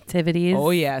yeah. activities.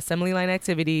 Oh yeah. Assembly line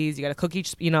activities. You got to cook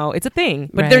each, you know, it's a thing,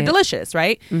 but they're delicious,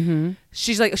 right? Mm-hmm.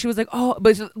 She was like, oh,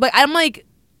 but I'm like,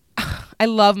 I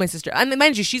love my sister. And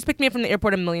mind you, she's picked me up from the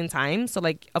airport a million times. So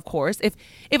like, of course,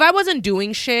 if I wasn't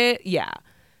doing shit, yeah.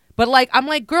 But like, I'm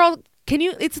like, girl,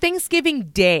 it's Thanksgiving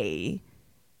Day.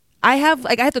 I have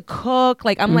to cook.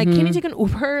 Like, I'm like, can you take an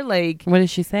Uber? Like, what did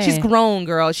she say? She's grown,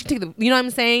 girl. She take you know what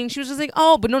I'm saying? She was just like,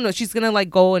 oh, but no, she's gonna like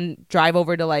go and drive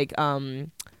over to like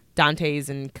Dante's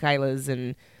and Kyla's,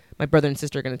 and my brother and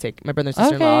sister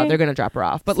sister-in-law. They're gonna drop her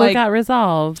off. But so like, it got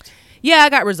resolved. yeah, I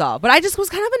got resolved. But I just was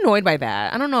kind of annoyed by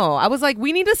that. I don't know. I was like,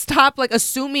 we need to stop like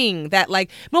assuming that like,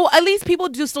 no, at least people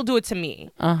do still do it to me.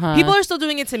 People are still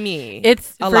doing it to me.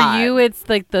 It's a for lot. you. It's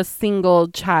like the single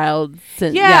child.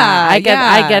 I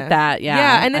get that.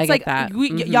 Yeah, and it's like that.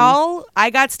 Y'all, I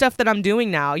got stuff that I'm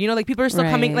doing now. You know, like people are still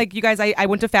coming. Like you guys, I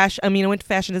went to fashion. I went to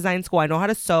fashion design school. I know how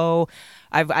to sew.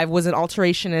 I was an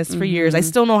alterationist for years. I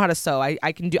still know how to sew.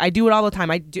 I do it all the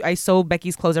time. I sew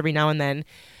Becky's clothes every now and then.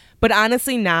 But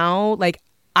honestly, now, like,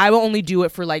 I will only do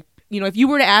it for, like, you know, if you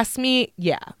were to ask me,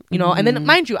 yeah, you know. And then,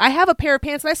 mind you, I have a pair of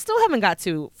pants that I still haven't got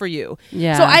to for you.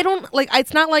 Yeah. So I don't, like,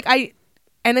 it's not like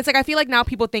and it's like, I feel like now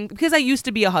people think, because I used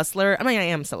to be a hustler. I mean, I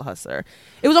am still a hustler.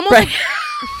 It was almost like,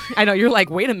 I know, you're like,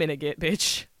 wait a minute,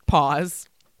 bitch. Pause.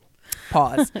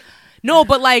 No,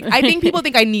 but, like, I think people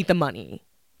think I need the money,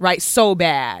 right? So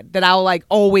bad that I'll, like,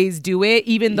 always do it,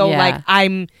 even though, like,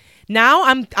 Now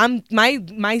my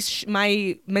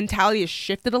mentality is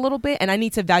shifted a little bit, and I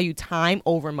need to value time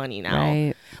over money now.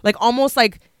 Right. Like almost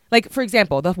like for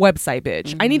example, the website,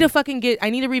 bitch. I need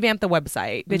to revamp the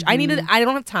website, bitch. I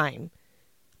don't have time.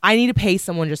 I need to pay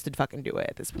someone just to fucking do it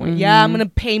at this point. Yeah, I'm gonna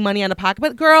pay money out of pocket,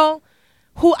 but girl,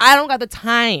 I don't got the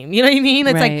time. You know what I mean?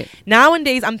 It's like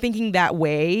nowadays I'm thinking that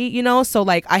way, you know? So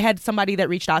like I had somebody that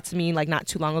reached out to me like not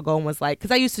too long ago and was like,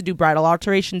 because I used to do bridal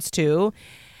alterations too.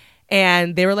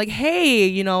 And they were like, hey,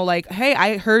 you know, like, hey,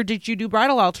 I heard that you do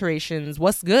bridal alterations.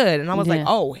 What's good? And I was like,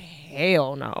 oh,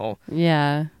 hell no.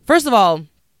 Yeah. First of all,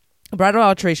 bridal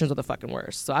alterations are the fucking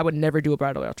worst. So I would never do a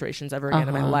bridal alterations ever again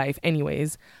in my life.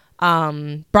 Anyways,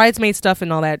 bridesmaid stuff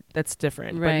and all that, that's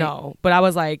different. Right. But no. But I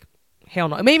was like, hell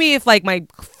no. Maybe if like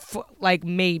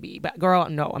maybe. But girl,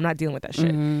 no, I'm not dealing with that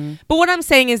shit. But what I'm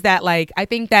saying is that like, I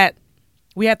think that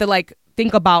we have to like,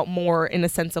 think about more in a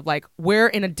sense of like we're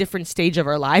in a different stage of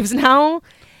our lives now,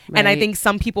 and I think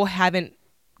some people haven't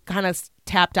kind of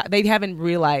tapped out. They haven't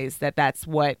realized that that's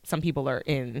what some people are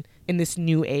in this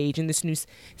new age, in this new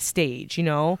stage, you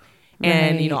know.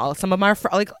 And you know, some of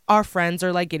our friends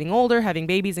are like getting older, having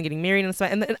babies and getting married and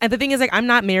stuff. And the thing is, like, I'm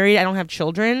not married, I don't have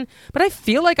children, but I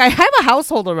feel like I have a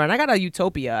household to run. I got a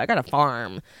utopia, I got a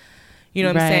farm. You know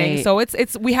what I'm saying? So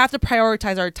it's we have to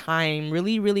prioritize our time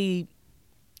really, really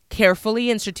carefully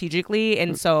and strategically.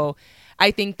 And so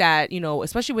I think that, you know,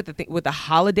 especially with the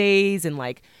holidays and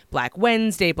like Black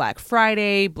Wednesday, Black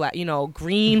Friday,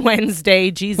 Green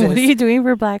Wednesday, Jesus. What are you doing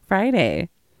for Black Friday?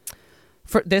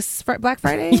 For this Black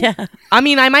Friday? Yeah. I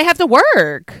mean, I might have to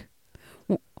work.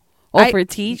 For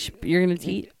teach? You're going to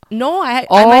teach? No, I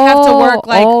might have to work.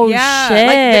 Like, yeah, shit.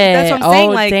 Like, that's what I'm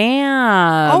saying. Like,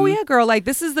 damn. Oh yeah, girl. Like,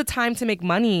 this is the time to make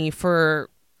money for.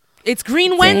 It's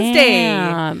Green Wednesday.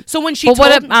 Damn. So when she told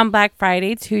what if on Black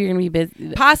Friday too, you're gonna be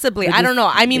busy? Possibly. I don't know.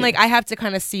 I mean, like, I have to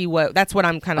kind of see that's what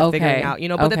I'm kind of figuring out, you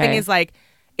know. But the thing is, like,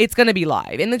 it's gonna be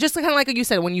live, and then just kind of like you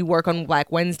said, when you work on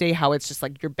Black Wednesday, how it's just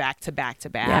like you're back to back to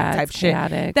back type shit.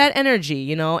 Chaotic. That energy,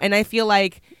 you know. And I feel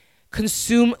like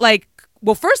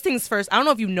well, first things first, I don't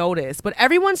know if you noticed, but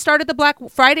everyone started the Black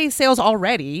Friday sales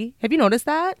already. Have you noticed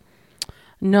that?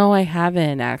 No, I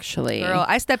haven't actually. Girl,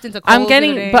 I stepped into Kohl's I'm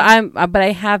getting, the but other day. but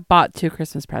I have bought 2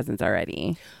 Christmas presents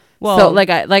already. Well, So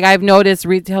I've noticed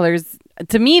retailers,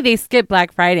 to me, they skip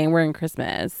Black Friday and we're in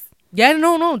Christmas. yeah,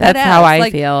 no, That's dead how ass. I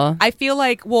Like, feel. I feel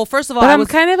like, well, first of all, But I I'm was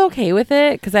kind of okay with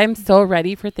it because I'm so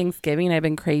ready for Thanksgiving. I've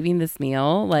been craving this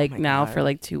meal my now God. for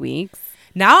like 2 weeks.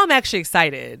 now I'm actually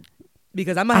excited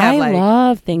because I'm gonna have I like,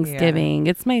 love Thanksgiving.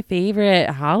 It's my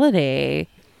favorite holiday.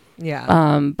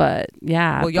 yeah. But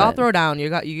yeah. Well, y'all but- throw down. You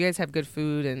guys have good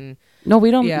food and No,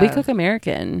 we don't. We Yeah. cook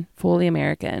American, fully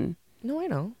American. no, I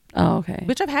know. Oh, okay.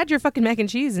 Bitch, I've had your fucking mac and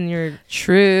cheese and your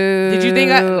True. Did you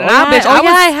think Oh, nah, yeah. bitch, Oh, I yeah,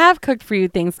 was- I have cooked for you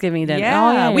Thanksgiving dinner.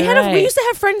 Oh, we you're had we right. used to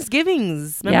have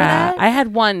Friendsgivings. Remember yeah, that? I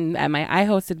had one I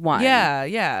hosted one.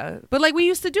 Yeah. But like we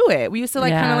used to do it. We used to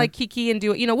like kind Yeah. of like kiki and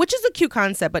do it, which is a cute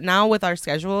concept. But now with our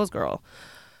schedules, girl,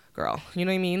 you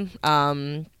know what I mean?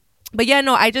 But yeah,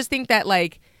 no, I just think that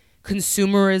like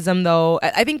consumerism though,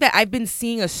 I think that I've been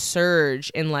seeing a surge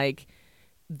in like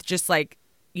just like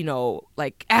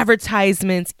like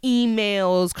advertisements,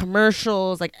 emails,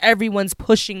 commercials, like everyone's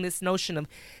pushing this notion of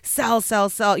sell,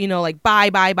 like buy,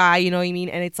 you know what I mean?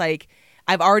 And it's like,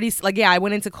 I've already, like, yeah, I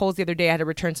went into Kohl's the other day. I had to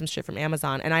return some shit from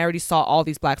Amazon and I already saw all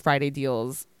these Black Friday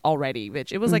deals already,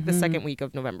 bitch. It was like the second week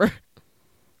of November.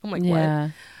 I'm like, what? Yeah.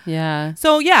 Yeah.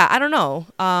 So yeah, I don't know.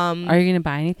 Are you going to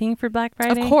buy anything for Black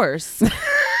Friday? Of course.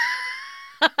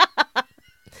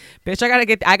 Bitch,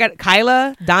 I got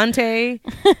Kyla, Dante,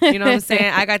 you know what I'm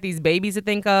saying? I got these babies to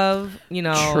think of,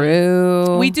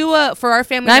 True. We do for our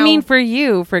family. I now- mean, for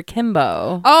you, for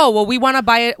Kimbo. Oh, well, we want to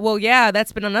buy it. Well, yeah,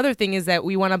 that's been another thing is that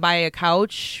we want to buy a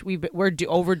couch. We're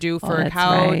overdue for a that's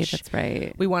couch. Right, that's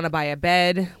right. We want to buy a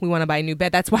bed. We want to buy a new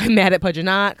bed. That's why I'm mad at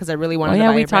Pudgeonat because I really wanted Oh, to yeah,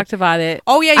 buy we a bed. talked about it.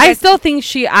 Oh, yeah. You I guys- still think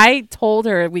I told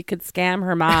her we could scam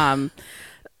her mom.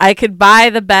 I could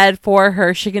buy the bed for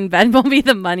her. She can Venmo me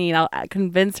the money and I'll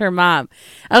convince her mom.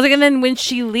 I was like, and then when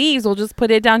she leaves, we'll just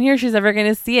put it down here. She's never going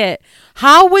to see it.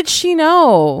 How would she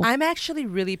know? I'm actually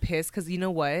really pissed because you know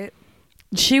what?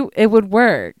 It would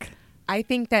work. I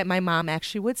think that my mom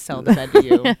actually would sell the bed to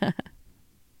you.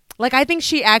 Like, I think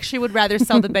she actually would rather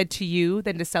sell the bed to you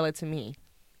than to sell it to me.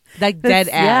 Like, dead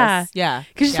ass. Yeah.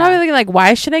 Because she's probably thinking, like,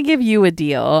 why should I give you a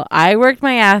deal? I worked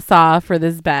my ass off for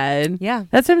this bed. Yeah.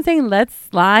 That's what I'm saying. Let's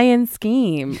lie and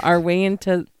scheme our way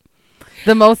into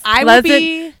the most I would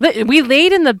pleasant. We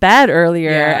laid in the bed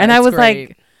earlier, Yeah, and I it's was great.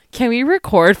 like, can we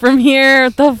record from here?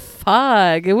 The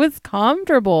fuck? It was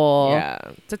comfortable. Yeah.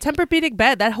 It's a Tempur-Pedic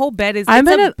bed. That whole bed is. I'm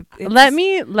gonna it's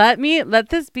let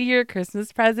this be your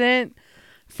Christmas present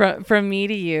from me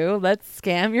to you. Let's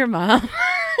scam your mom.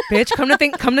 Bitch,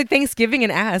 come to Thanksgiving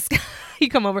and ask. You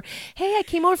come over. Hey, I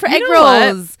came over for You egg know what?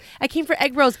 rolls. I came for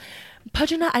egg rolls.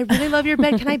 Pudgeonat, I really love your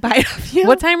bed. Can I buy it off you?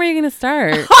 What time are you gonna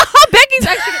start? Becky's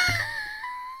actually.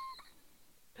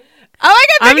 Oh my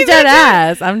God, I'm Becky's dead gonna do it.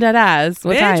 ass. I'm dead ass.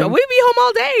 What Bitch, time? we be home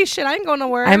all day. Shit, I ain't going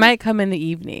nowhere. I might come in the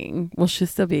evening. Will she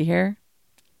still be here?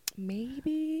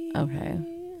 Maybe. Okay.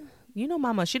 You know,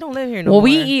 Mama, she don't live here no Well, more.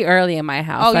 we eat early in my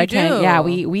house. Oh, so I you can't. do? Yeah,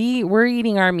 we're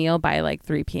eating our meal by like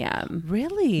 3 p.m.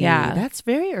 Really? Yeah. That's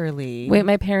very early. Wait,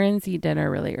 my parents eat dinner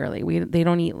really early. They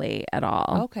don't eat late at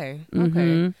all. Okay.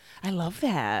 Mhm. I love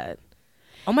that.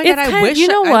 Oh my It's God, I kinda- wish you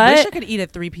know I wish what? I could eat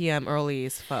at 3 p.m. early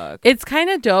as fuck. It's kind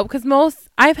of dope because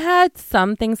I've had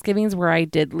some Thanksgivings where I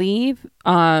did leave.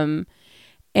 I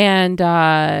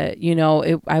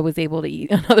was able to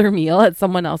eat another meal at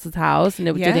someone else's house and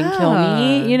it didn't kill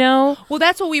me, Well,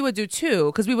 that's what we would do too,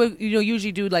 because we would,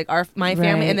 usually do like my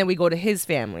family, Right. and then we go to his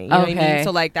family. You know what I mean? Okay. So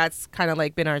like that's kind of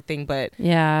like been our thing, but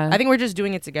Yeah. I think we're just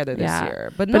doing it together this Yeah.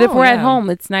 year. But But if no, we're at yeah.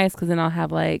 home, it's nice because then I'll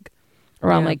have like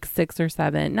around Yeah. like 6 or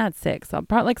 7, not 6, I'll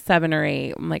probably like 7 or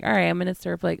 8. I'm like, all right, I'm going to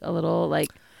serve like a little, like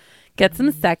get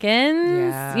some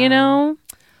seconds, Yeah.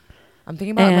 I'm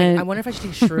thinking about And- I wonder if I should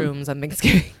take shrooms on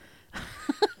Thanksgiving.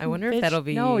 I wonder if Bitch, that'll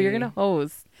be. No, you're going to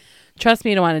host. Trust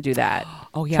me, you don't want to do that.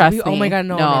 Oh yeah. Trust Oh my me. God.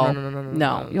 No.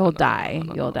 No, you'll die.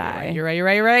 You'll die. You're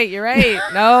right. You're right.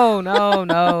 No.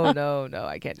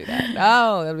 I can't do that.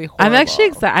 No, that'll be horrible. I'm actually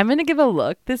excited. I'm going to give a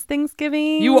look this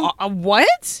Thanksgiving. You are,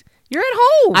 what? You're at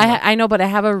home. I know, but I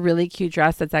have a really cute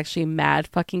dress that's actually mad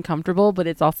fucking comfortable, but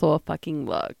it's also a fucking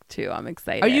look too. I'm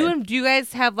excited. Do you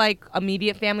guys have like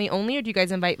immediate family only, or do you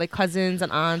guys invite like cousins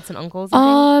and aunts and uncles?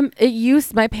 And It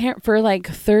used for like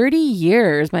 30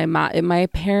 years. My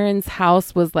parents'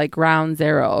 house was like ground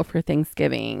zero for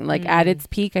Thanksgiving. Like at its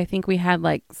peak, I think we had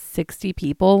like 60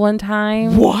 people one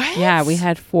time. What? Yeah, we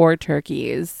had 4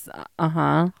 turkeys.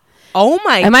 Oh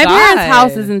my god! And my parents'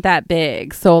 house isn't that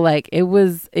big, so like it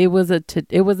was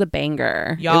a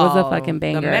banger. Y'all, it was a fucking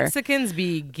banger. The Mexicans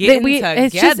be getting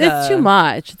together. It's too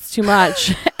much. It's too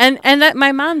much. and that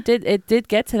my mom did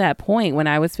get to that point when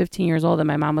I was 15 years old, and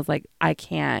my mom was like, I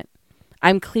can't.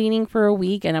 I'm cleaning for a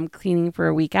week, and I'm cleaning for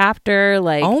a week after.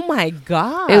 Like, oh my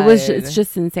god, it's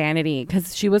just insanity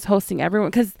because she was hosting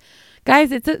everyone. Because guys,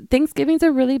 Thanksgiving's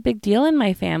a really big deal in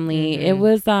my family. Mm-hmm. It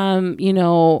was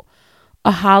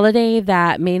a holiday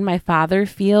that made my father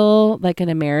feel like an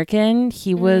American.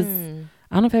 He was,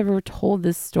 I don't know if I've ever told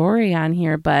this story on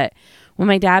here, but when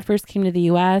my dad first came to the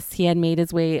U.S., he had made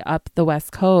his way up the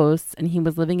West Coast, and he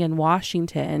was living in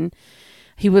Washington.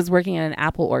 He was working in an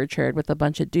apple orchard with a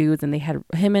bunch of dudes, and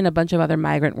him and a bunch of other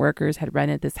migrant workers had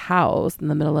rented this house in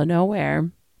the middle of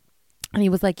nowhere. And he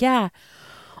was like, yeah,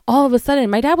 all of a sudden,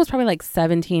 my dad was probably like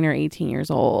 17 or 18 years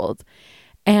old.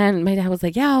 And my dad was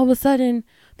like, yeah, all of a sudden,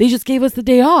 they just gave us the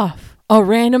day off, a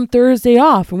random Thursday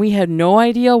off, and we had no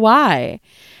idea why.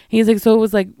 He's like, so it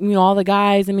was like, all the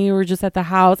guys and me were just at the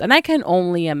house. And I can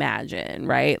only imagine,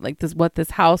 right? Like what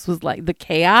this house was like, the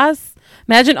chaos.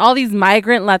 Imagine all these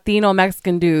migrant Latino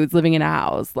Mexican dudes living in a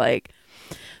house. Like,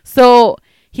 so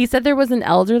he said there was an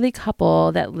elderly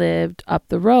couple that lived up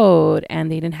the road, and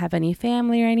they didn't have any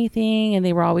family or anything, and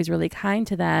they were always really kind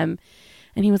to them.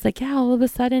 And he was like, yeah, all of a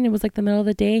sudden, it was like the middle of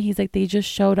the day. He's like, they just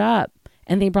showed up,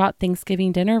 and they brought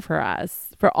Thanksgiving dinner for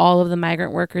us, for all of the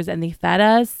migrant workers, and they fed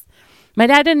us. My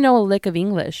dad didn't know a lick of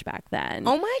English back then.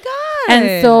 Oh my God.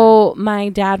 And so my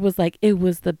dad was like, it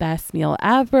was the best meal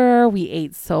ever. We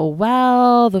ate so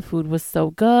well. The food was so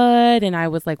good. And I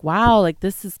was like, wow, like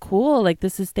this is cool. Like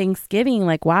this is Thanksgiving.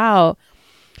 Like, wow.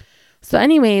 So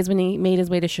anyways, when he made his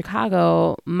way to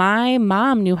Chicago, my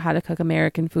mom knew how to cook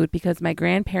American food because my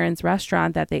grandparents'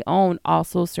 restaurant that they owned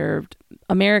also served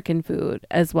American food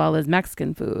as well as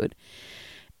Mexican food.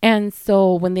 And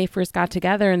so when they first got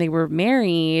together and they were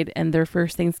married and their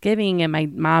first Thanksgiving and my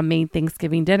mom made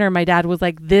Thanksgiving dinner, my dad was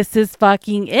like, this is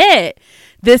fucking it.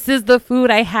 This is the food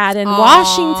I had in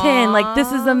Washington. Like,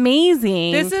 this is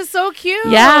amazing. This is so cute.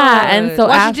 Yeah. And so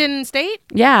Washington State?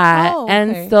 Yeah. Oh, okay.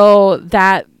 And so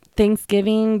that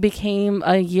Thanksgiving became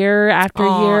a year after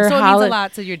year. So it means a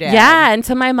lot to your dad. Yeah, and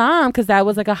to my mom, because that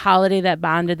was like a holiday that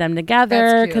bonded them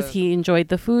together because he enjoyed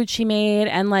the food she made.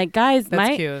 And like, guys,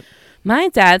 that's cute. My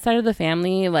dad's side of the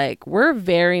family, like, we're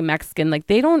very Mexican. Like,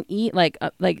 they don't eat like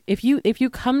if you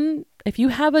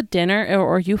have a dinner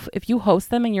or if you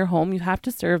host them in your home, you have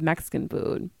to serve Mexican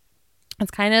food. It's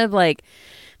kind of like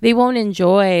they won't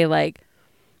enjoy like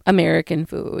American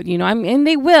food, and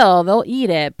they'll eat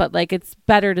it, but like it's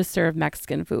better to serve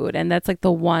Mexican food. And that's like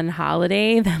the one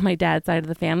holiday that my dad's side of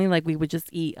the family, like we would just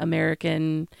eat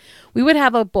American. We would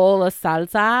have a bowl of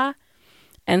salsa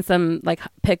and some like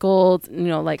pickled,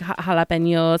 like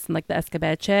jalapenos and like the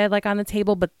escabeche like on the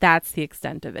table, but that's the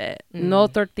extent of it. No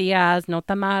tortillas, no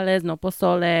tamales, no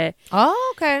pozole.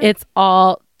 Oh, okay. It's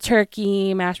all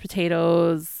turkey, mashed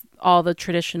potatoes, all the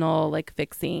traditional like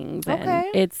fixings. And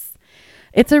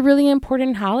it's a really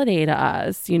important holiday to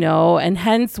us, and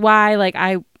hence why like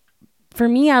for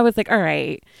me, I was like, all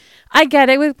right, I get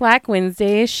it with Black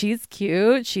Wednesday. She's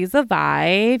cute. She's a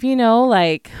vibe,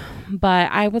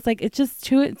 but I was like, it's just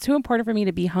too important for me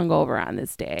to be hungover on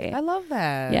this day. I love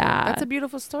that. Yeah. That's a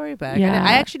beautiful story back. Yeah. And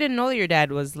I actually didn't know that your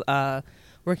dad was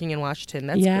working in Washington.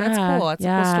 That's cool. That's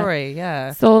a cool story.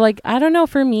 Yeah. So like, I don't know,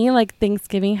 for me, like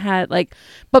Thanksgiving had like,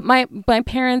 but my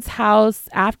parents' house,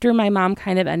 after my mom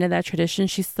kind of ended that tradition,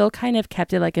 she still kind of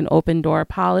kept it like an open door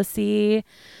policy.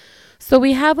 So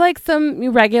we have like some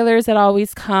regulars that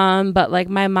always come, but like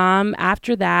my mom,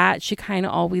 after that, she kind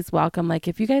of always welcome, like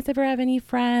if you guys ever have any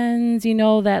friends,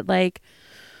 that like,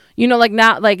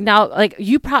 now, like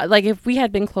you probably, like if we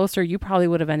had been closer, you probably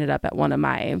would have ended up at one of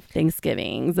my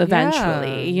Thanksgivings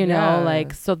eventually,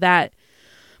 like, so that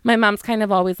my mom's kind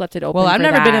of always left it open. Well, I've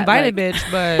never been invited, bitch,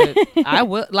 but I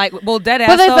will. Like, well, dead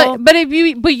ass. But if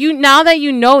you now that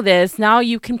you know this, now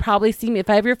you can probably see me. If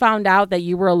I ever found out that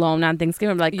you were alone on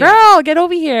Thanksgiving, I'm like, girl, get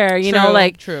over here.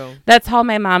 True. That's how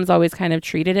my mom's always kind of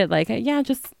treated it. Like, yeah,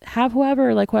 just have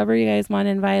whoever you guys want to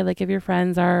invite. Like, if your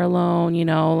friends are alone,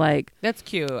 that's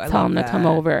cute. I tell love them to come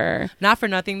over. Not for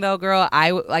nothing though, girl.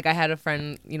 I had a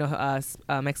friend,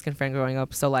 a Mexican friend growing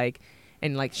up. So like.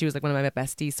 And like she was like one of my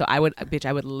besties, so I would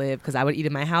live because I would eat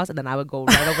in my house and then I would go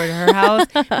right over to her house,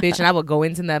 bitch, and I would go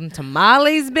into them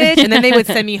tamales, bitch, and then they would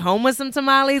send me home with some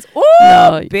tamales. Ooh,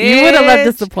 no, bitch. You would have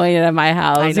looked disappointed at my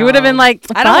house. You would have been like,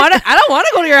 I don't want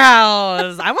to go to your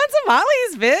house. I want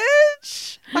tamales,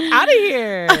 bitch. Fuck out of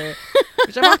here.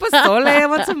 Bitch, I want pozole. I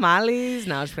want tamales.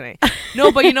 No, I'm just kidding.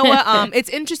 No, but you know what? It's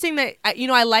interesting that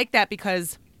I like that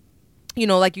because you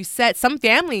know, like you said, some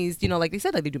families, you know, like they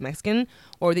said, like they do Mexican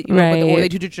or they, you know, or they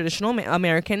do the traditional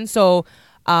American. So,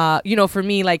 you know, for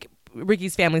me, like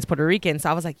Ricky's family's Puerto Rican, so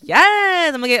I was like,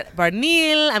 yes, I'm gonna get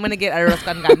barnil, I'm gonna get arroz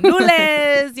con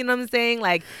gandules, you know what I'm saying?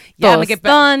 Like, yeah, I'm gonna get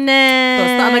pasteles,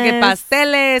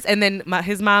 and then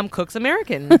his mom cooks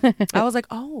American. I was like,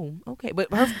 oh, okay, but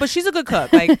she's a good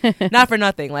cook, like not for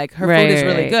nothing, like her food is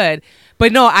really good.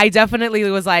 But no, I definitely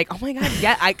was like, oh my god,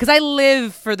 yeah, because I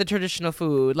live for the traditional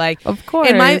food, like of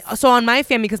course. On my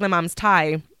family, because my mom's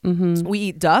Thai. Mm-hmm. We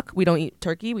eat duck. We don't eat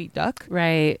turkey. We eat duck.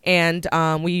 Right. And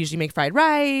we usually make fried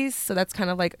rice. So that's kind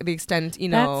of like the extent, you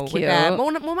know. That's cute. With that.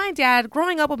 Well, my dad,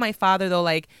 growing up with my father, though,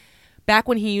 like back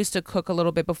when he used to cook a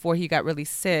little bit before he got really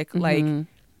sick, like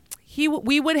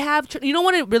we would have, you know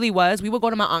what it really was? We would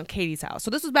go to my Aunt Katie's house. So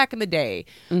this was back in the day.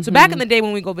 So back in the day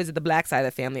when we go visit the black side of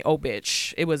the family, oh,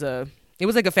 bitch, it was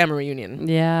like a family reunion.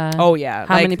 Yeah. Oh, yeah.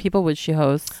 How many people would she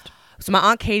host? So my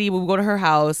Aunt Katie, we would go to her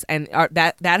house, and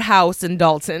that house in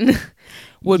Dalton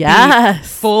would be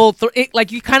full.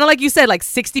 Like you said, like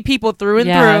 60 people through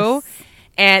and through,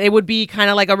 and it would be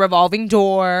kind of like a revolving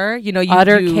door. You know,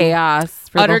 utter chaos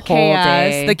for the whole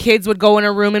day. The kids would go in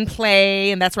a room and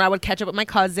play, and that's where I would catch up with my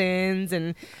cousins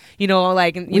and. You know,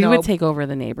 like we would take over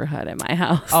the neighborhood at my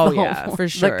house. Oh yeah, for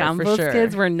sure. The Campos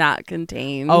kids were not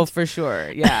contained. Oh, for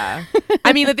sure. Yeah.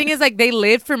 I mean, the thing is, like, they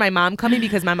lived for my mom coming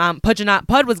because my mom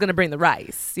Pud was gonna bring the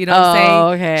rice. You know what I'm saying?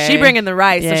 Okay. She bringing the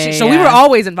rice, so we were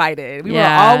always invited. We were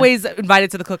always invited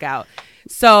to the cookout.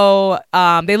 So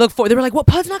they were like, "What?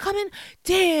 Pud's not coming?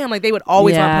 Damn!" Like they would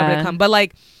always want Pud to come, but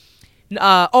like.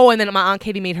 And then my Aunt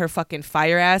Katie made her fucking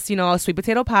fire ass, you know, sweet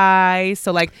potato pie.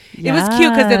 So like it was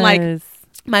cute because then like.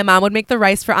 My mom would make the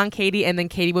rice for Aunt Katie, and then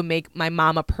Katie would make my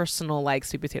mom a personal like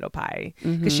sweet potato pie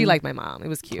because she liked my mom. It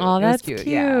was cute. Oh, that's cute. cute.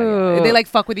 Yeah. They like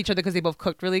fuck with each other because they both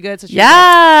cooked really good. So she was like,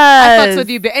 I fucks with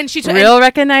you, and she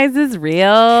recognizes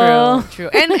real. True.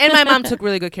 And my mom took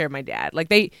really good care of my dad. Like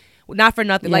they. Not for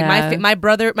nothing. Like my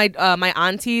brother, my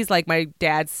aunties, like my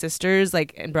dad's sisters,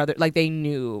 like and brother, like they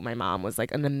knew my mom was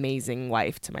like an amazing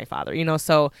wife to my father. You know,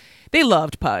 so they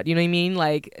loved Pud. You know what I mean?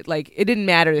 Like it didn't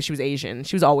matter that she was Asian.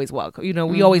 She was always welcome. You know,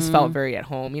 we always felt very at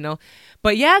home. You know,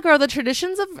 but yeah, girl, the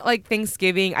traditions of like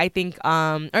Thanksgiving, I think,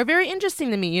 are very interesting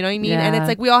to me. You know what I mean? Yeah. And it's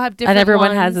like we all have different. And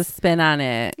everyone ones. has a spin on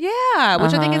it. Yeah,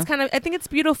 which I think is I think it's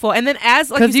beautiful. And then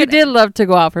as like because you did love to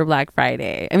go out for Black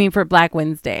Friday. I mean, for Black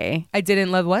Wednesday. I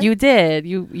didn't love what you did.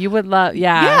 You would love.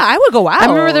 Yeah. Yeah, I would go out. I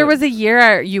remember there was a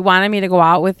year you wanted me to go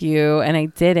out with you, and I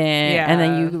didn't. Yeah. And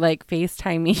then you like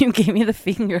FaceTime me. You gave me the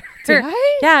finger. Did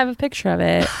I? Yeah, I have a picture of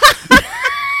it.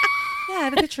 I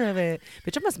have a picture of it.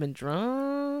 Bitch, I must have been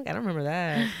drunk. I don't remember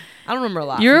that. I don't remember a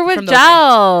lot. You were with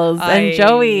Giles and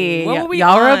Joey. Y'all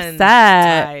were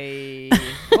upset.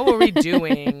 What were we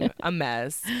doing? A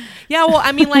mess. Yeah, well,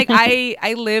 I mean, like,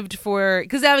 I lived for...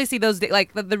 Because obviously those days...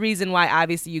 Like, the reason why,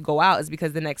 obviously, you go out is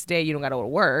because the next day you don't got to go to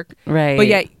work. Right. But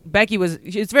yeah, Becky was...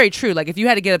 It's very true. Like, if you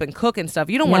had to get up and cook and stuff,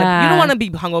 you don't want to be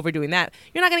hungover doing that.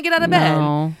 You're not going to get out of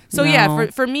bed. So, yeah,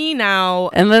 for me now...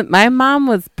 And my mom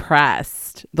was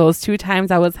pressed. Those 2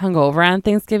 times I was hungover on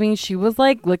Thanksgiving, she was,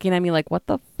 like, looking at me like, what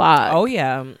the fuck? Oh,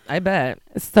 yeah. I bet.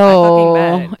 So...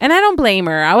 And I don't blame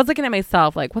her. I was looking at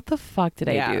myself like, what the fuck did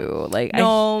I do? Like,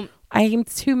 no. I'm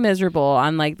too miserable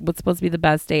on like what's supposed to be the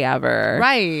best day ever.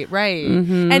 Right.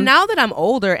 Mm-hmm. And now that I'm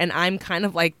older and I'm kind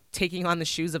of like taking on the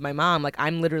shoes of my mom, like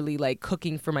I'm literally like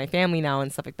cooking for my family now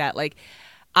and stuff like that. Like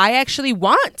I actually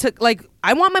want to like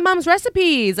I want my mom's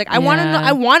recipes. Like I want to know.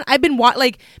 I've been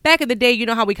like back in the day, you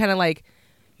know how we kind of like.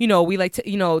 You know, we like to,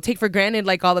 you know, take for granted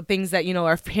like all the things that, you know,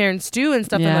 our parents do and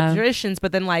stuff and the traditions.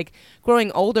 But then like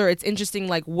growing older, it's interesting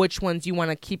like which ones you want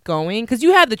to keep going because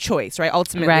you have the choice, right?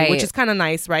 Ultimately, which is kind of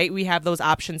nice, right? We have those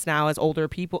options now as older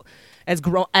people, as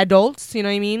adults. You know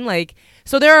what I mean? Like,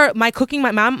 so there are my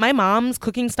mom's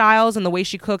cooking styles and the way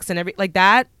she cooks and every like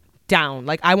that down.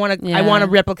 Like I want to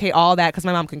replicate all that because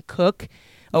my mom can cook.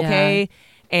 Okay,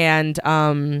 and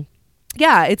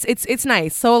yeah, it's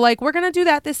nice. So like we're gonna do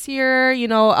that this year. You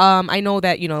know, I know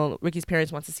that Ricky's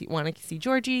parents want to see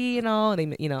Georgie. You know,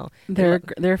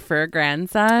 their fur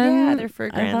grandson. Yeah, their fur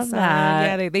grandson. I love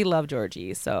that. Yeah, they love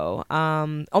Georgie. So,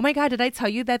 oh my God, did I tell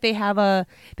you that they have a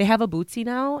Bootsy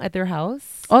now at their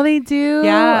house? Oh, they do.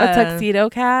 Yeah, a tuxedo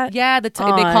cat. Yeah, they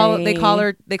call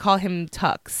him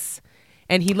Tux.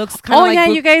 And he looks kind of like... Oh, yeah,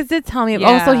 you guys did tell me.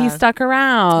 Yeah. Oh, so he stuck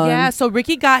around. Yeah, so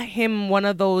Ricky got him one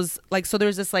of those... Like, so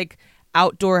there's this, like,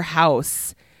 outdoor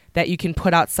house that you can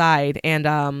put outside,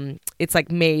 and it's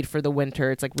like made for the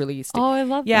winter. It's like really I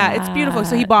love that. Yeah, it's beautiful.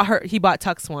 So he bought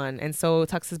Tux one, and so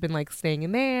Tux has been like staying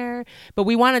in there. But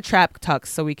we want to trap Tux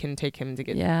so we can take him to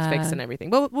get fixed and everything.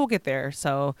 But we'll get there.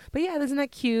 So, but yeah, isn't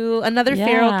that cute? Another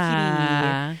feral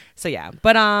kitty. So yeah,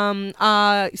 but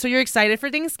so you're excited for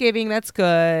Thanksgiving? That's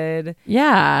good.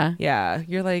 Yeah. Yeah,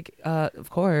 you're like, of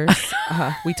course.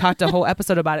 We talked a whole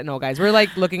episode about it. No, guys, we're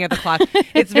like looking at the clock.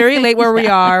 It's very late where we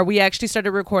are. We actually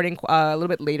started recording a little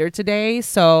bit later today,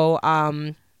 so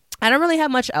I don't really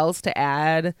have much else to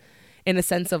add in a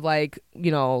sense of like,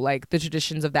 you know, like the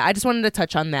traditions of that. I just wanted to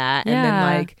touch on that, and then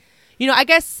like, you know, I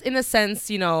guess in a sense,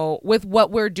 you know, with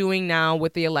what we're doing now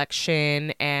with the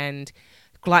election and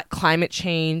climate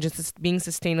change and being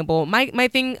sustainable, my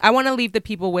thing, I want to leave the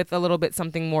people with a little bit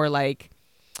something more like,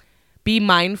 be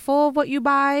mindful of what you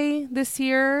buy this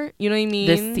year. You know what I mean?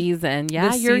 This season.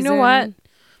 Yeah. You know what?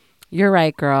 You're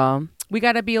right, girl. We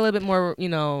got to be a little bit more, you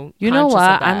know. You know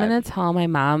what? I'm going to tell my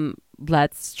mom,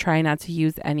 let's try not to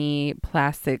use any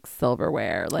plastic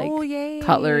silverware, like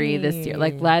cutlery this year.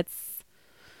 Like, let's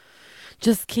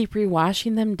just keep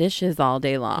rewashing them dishes all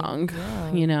day long,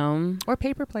 you know? Or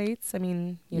paper plates. I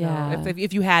mean, you know,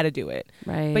 if you had to do it.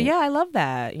 Right. But yeah, I love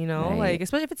that, you know, like,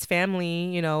 especially if it's family,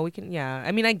 you know, we can,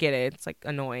 I mean, I get it. It's like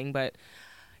annoying, but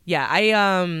yeah,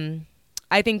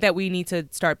 I think that we need to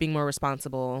start being more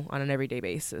responsible on an everyday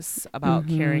basis about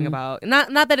caring about,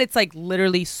 not that it's like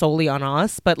literally solely on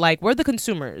us, but like we're the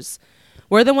consumers.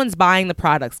 We're the ones buying the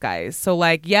products, guys. So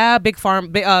like, yeah, big,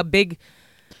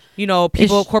 you know,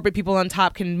 corporate people on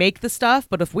top can make the stuff,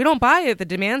 but if we don't buy it, the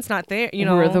demand's not there, you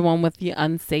know. We're the one with the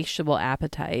unsatiable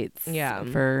appetites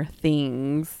for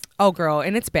things. Oh, girl,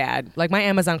 and it's bad. Like, my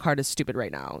Amazon card is stupid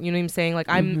right now. You know what I'm saying? Like,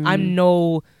 I'm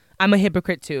a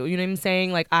hypocrite too. You know what I'm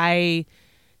saying? Like, I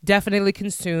definitely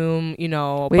consume, you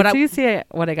know. Wait till you see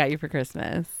what I got you for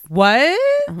Christmas. What?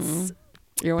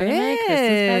 You're one of my Christmas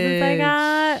presents I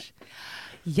got.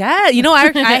 Yeah, you know, I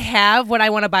have what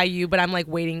I want to buy you, but I'm like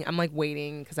waiting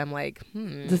because I'm like,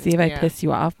 to see if I piss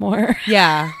you off more.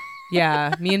 Yeah.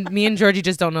 Me and Georgie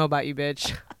just don't know about you,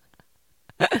 bitch.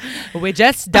 We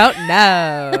just don't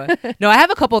know. No, I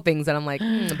have a couple things that I'm like,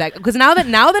 because now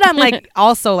that I'm like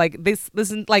also like this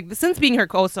like since being her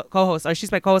co-host, or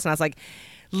she's my co-host, and I was like,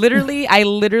 I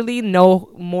literally know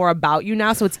more about you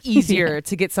now, so it's easier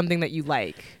to get something that you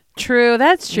like. True,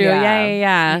 that's true.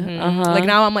 Yeah. Mm-hmm. Like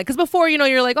now I'm like, because before, you know,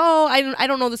 you're like, oh, I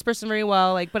don't know this person very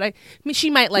well, like, but I mean, she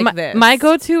might like this. My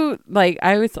go-to, like,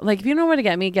 I was like, if you know where to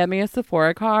get me a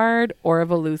Sephora card or a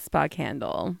Voluspa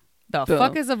candle. The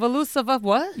fuck is a Voluspa?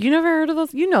 What? You never heard of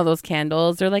those? You know those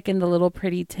candles? They're like in the little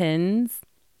pretty tins.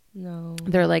 No.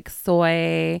 They're like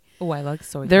soy. Oh, I like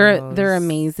soy. They're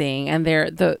amazing, and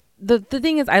they're the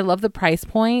thing is, I love the price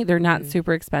point. They're not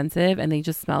super expensive, and they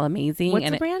just smell amazing. What's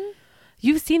the brand?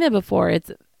 You've seen it before.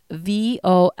 It's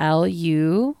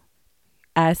Voluspa.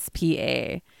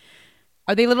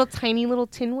 Are they little tiny little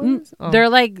tin ones? Oh. They're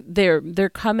like they're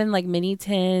come in like mini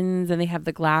tins, and they have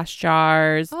the glass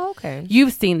jars. Oh, okay.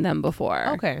 You've seen them before.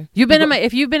 Okay.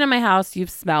 If you've been in my house, you've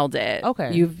smelled it.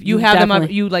 Okay. You have them up,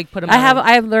 you like put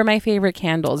them they're my favorite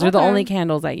candles. They're the only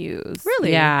candles I use.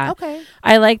 Really? Yeah. Okay.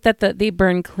 I like that they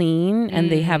burn clean, and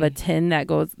they have a tin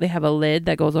they have a lid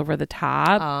that goes over the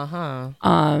top.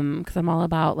 Because I'm all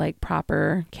about like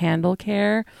proper candle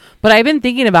care. But I've been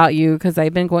thinking about you because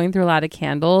I've been going through a lot of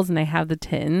candles, and I have the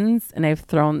tins, and I've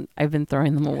been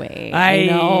throwing them away. I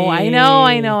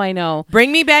know.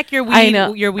 Bring me back your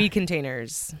weed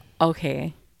containers.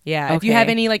 Okay. Yeah. Okay. If you have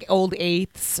any like old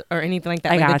eighths or anything like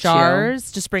that, like the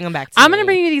jars, just bring them back to me. I'm going to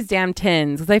bring you these damn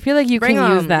tins because I feel like you can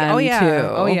use them too.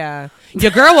 Oh yeah.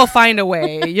 Your girl will find a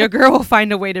way. Your girl will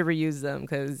find a way to reuse them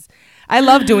because I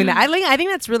love doing that. I think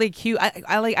that's really cute. I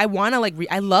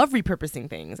love repurposing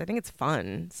things. I think it's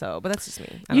fun. So, but that's just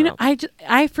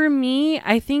me. For me,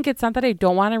 I think it's not that I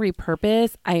don't want to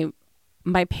repurpose.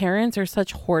 My parents are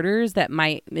such hoarders that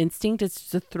my instinct is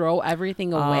to throw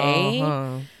everything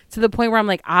away. To the point where I'm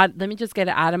like, let me just get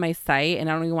it out of my sight, and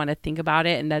I don't even want to think about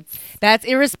it. And that's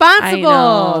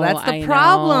irresponsible. That's the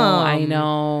problem. I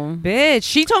know, bitch.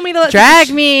 She told me to drag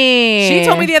me. She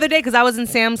told me the other day because I was in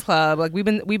Sam's Club. Like we've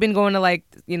been going to like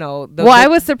I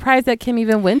was surprised that Kim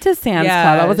even went to Sam's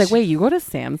Club. I was like, wait, you go to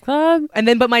Sam's Club? And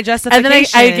then, but my justification. And then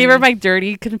I gave her my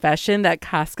dirty confession that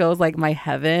Costco is like my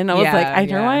heaven. I was like, I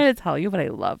don't want to tell you, but I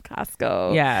love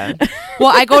Costco. Yeah.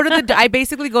 Well, I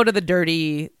basically go to the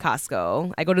dirty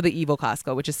Costco. I go to the evil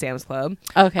Costco, which is Sam's Club.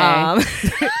 Okay.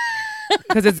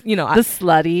 because it's the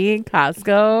slutty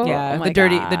Costco. Yeah, Oh my the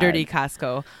dirty God.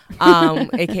 Costco,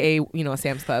 aka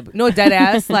Sam's Club. No, dead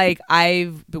ass. Like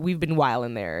we've been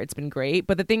wilding there. It's been great.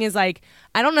 But the thing is, like,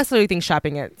 I don't necessarily think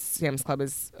shopping at Sam's Club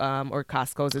is or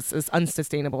Costco's is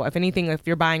unsustainable. If anything, if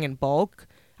you're buying in bulk,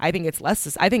 I think it's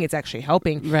less. I think it's actually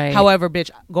helping. Right. However,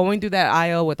 bitch, going through that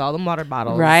aisle with all the water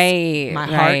bottles, Right. my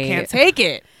heart can't take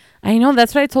it. I know.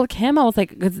 That's what I told Kim. I was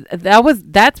like, 'cause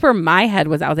that's where my head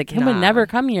was. I was like, Kim would Nah. never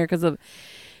come here because of.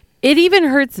 It even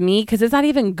hurts me because it's not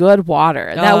even good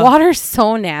water. That Ugh. water's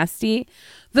so nasty.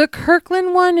 The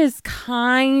Kirkland one is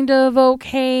kind of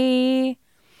okay.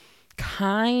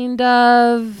 Kind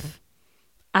of.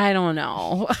 I don't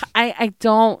know.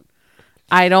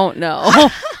 I don't know.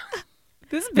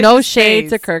 This No bitch's shade to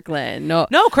face. Kirkland. No,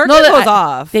 Kirkland goes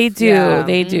off. They do. Yeah.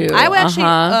 They do. I would actually.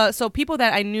 Uh-huh. So people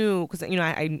that I knew, because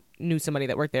I knew somebody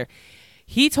that worked there.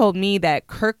 He told me that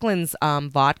Kirkland's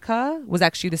vodka was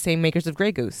actually the same makers of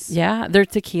Grey Goose. Yeah, their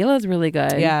tequila is really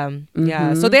good. Yeah,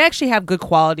 yeah. Mhm. So they actually have good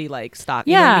quality like stock.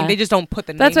 You know what I Yeah. mean? They just don't put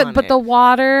the That's name what. on But it. the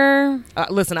water,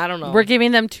 Listen, I don't know. we're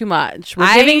giving them too much. We're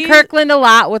I- giving Kirkland a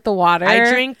lot with the water. I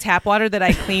drink tap water that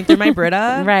I clean through my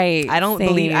Brita. Right. I don't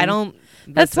believe. I same. don't.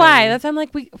 That's listen. why. That's why I'm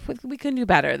like we can do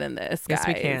better than this, guys. Yes,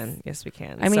 we can. Yes, we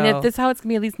can. I mean, So, if this is how it's gonna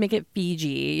be, at least make it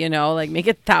Fiji. Like make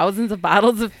it thousands of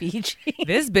bottles of Fiji.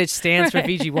 this bitch stands for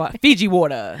Fiji water. Fiji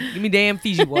water. Give me damn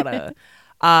Fiji water.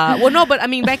 Well, no, but I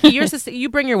mean, Becky, you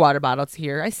bring your water bottles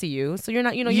here. I see you, so you're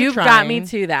not. You're You've trying. got me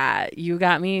to that. You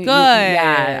got me. Good.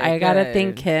 Yeah, I gotta Good.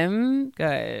 thank Kim.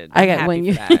 Good. I I'm got happy when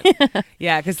you. for that.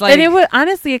 Yeah, because like And it would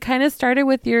honestly, it kind of started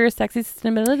with your sexy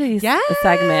sustainability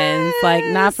segments, like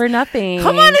not for nothing.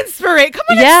 come on, inspiring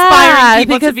Yeah, inspiring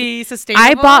people to because be sustainable.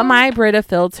 I bought my Brita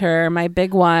filter, my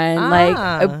big one,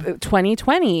 Ah.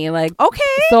 2020. Like, Okay.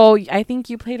 so I think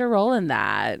you played a role in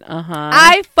that.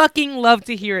 I fucking love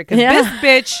to hear it because Yeah. this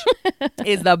bitch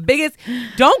is the biggest.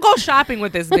 Don't go shopping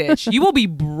with this bitch. You will be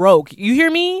broke. You hear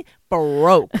me?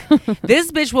 Broke.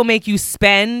 This bitch will make you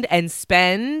spend and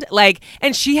spend. Like,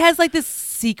 and she has like this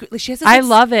secret. She has. This, I like,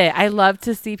 love it. I love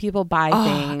to see people buy oh,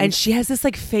 things. and she has this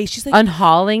like face. She's like.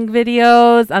 Unhauling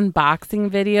videos, unboxing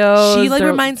videos. She like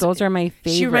reminds. Those are my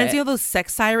favorite. She reminds me of those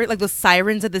sex sirens, like those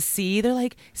sirens at the sea. They're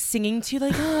like singing to you,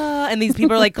 like, ah, and these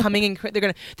people are like coming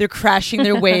and they're crashing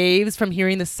their waves from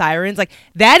hearing the sirens. Like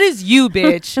that is you,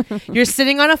 bitch. You're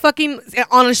sitting on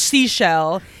a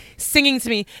seashell, singing to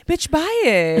me, bitch. Buy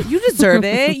it. You deserve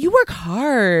it. You work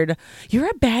hard. You're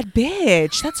a bad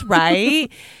bitch. That's right.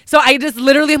 So I just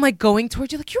literally am like going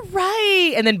towards you, like you're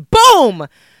right, and then boom.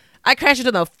 I crashed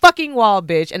into the fucking wall,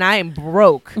 bitch, and I am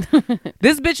broke.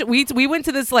 This bitch, we went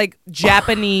to this like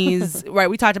Japanese, right?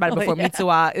 We talked about it before. yeah.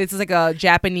 Mitsuwa. This is like a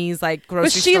Japanese like grocery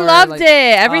But she store. loved like- it.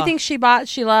 Everything she bought,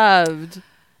 she loved.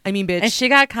 I mean, bitch, And she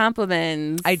got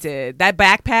compliments. I did that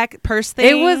backpack purse thing.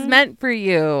 It was meant for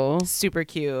you. super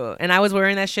cute, and I was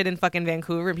wearing that shit in fucking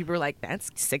Vancouver, and people were like,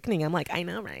 "That's sickening." I'm like, I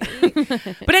know, right?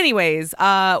 But anyways,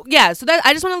 yeah. So that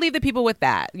I just want to leave the people with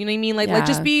that. You know what I mean? Like,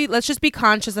 let's just be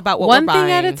conscious about what One we're thing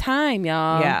buying. at a time,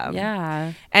 y'all. Yeah.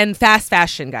 Yeah. And fast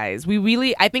fashion, guys.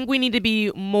 I think we need to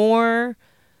be more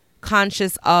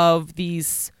conscious of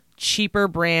these cheaper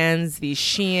brands, these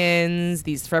Sheins,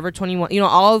 these Forever 21,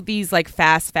 all of these like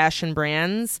fast fashion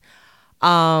brands.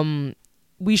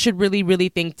 We should really, really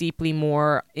think deeply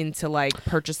more into like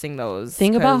purchasing those.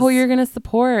 Think about who 'cause- you're gonna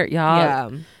support, y'all. Yeah.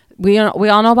 We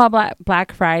all know about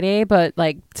Black Friday, but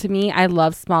like to me, I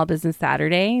love Small Business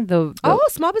Saturday. Oh,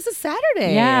 Small Business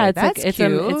Saturday. yeah, it's That's like it's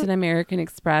cute. it's an American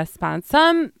Express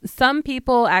sponsor. Some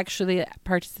people actually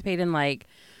participate in like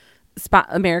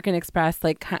American Express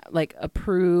like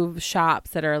approved shops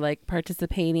that are like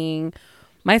participating.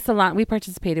 My salon, we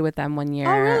participated with them one year.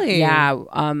 Oh, really? Yeah.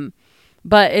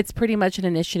 But it's pretty much an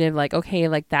initiative like, okay,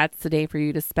 like that's the day for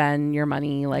you to spend your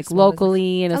money like Small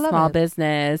locally in I a love small it.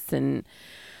 business. And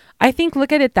I think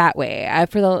look at it that way.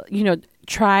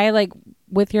 Try like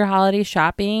with your holiday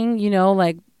shopping,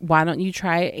 like why don't you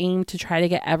aim to try to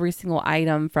get every single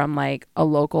item from like a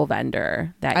local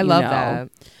vendor that I you love know. that.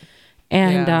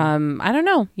 And Yeah. I don't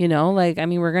know, like I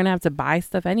mean we're gonna have to buy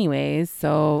stuff anyways,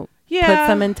 so Yeah. put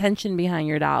some intention behind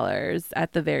your dollars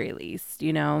at the very least,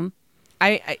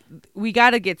 we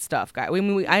got to get stuff, guys.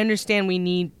 I understand we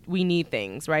need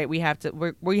things, right? We have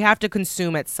to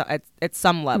consume at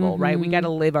some level, right? We got to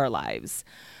live our lives.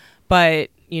 But,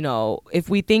 if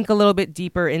we think a little bit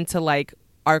deeper into like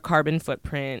our carbon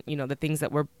footprint, the things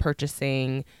that we're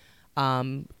purchasing,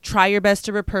 try your best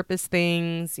to repurpose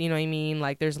things, you know what I mean?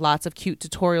 Like there's lots of cute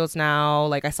tutorials now.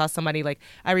 Like I saw somebody like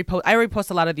I repost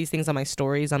a lot of these things on my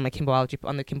stories on the Kimboology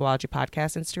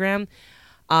podcast Instagram.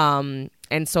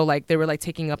 And so like they were like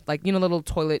taking up like, you know, the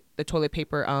toilet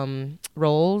paper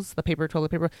rolls, the paper toilet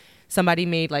paper. Somebody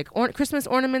made like Christmas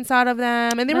ornaments out of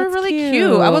them, and they were That's really cute.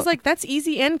 cute. I was like, that's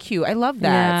easy and cute. I love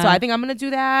that. Yeah. So I think I'm gonna do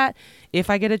that if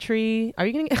I get a tree. Are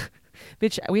you gonna get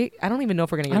bitch, I don't even know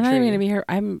if we're gonna get I'm a tree. not even gonna be here.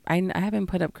 I haven't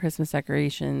put up Christmas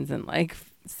decorations in like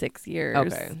 6 years.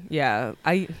 Okay. Yeah.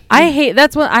 I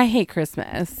hate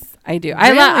Christmas. I do.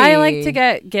 I like to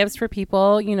get gifts for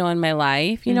people, you know, in my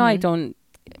life. You know, I don't,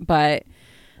 but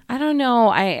I don't know.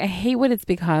 I hate what it's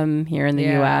become here in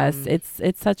the US.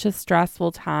 It's such a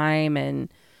stressful time,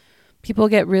 and people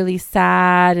get really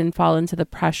sad and fall into the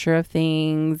pressure of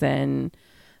things. And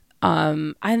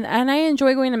I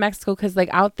enjoy going to Mexico because like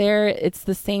out there, it's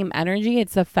the same energy.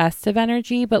 It's a festive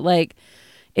energy, but like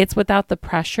it's without the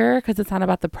pressure because it's not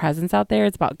about the presents out there.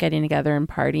 It's about getting together and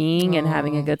partying and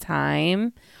having a good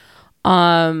time.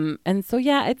 And so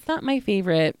yeah, it's not my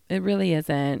favorite. It really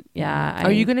isn't. Yeah.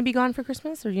 Are you gonna be gone for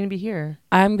Christmas, or are you gonna be here?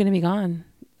 I'm gonna be gone.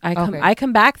 I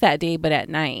come back that day, but at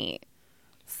night.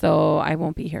 So I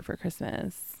won't be here for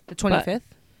Christmas. The 25th?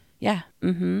 Yeah.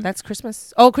 Mm-hmm. That's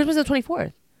Christmas. Oh, Christmas is the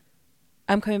 24th.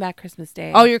 I'm coming back Christmas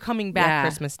Day. Oh, you're coming back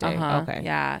Christmas Day. Okay.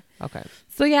 Yeah. Okay.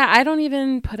 So yeah, I don't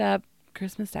even put up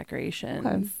Christmas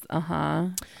decorations.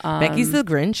 Okay. Becky's the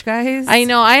Grinch, guys. I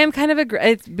know. I am kind of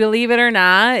it's, believe it or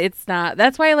not, it's not.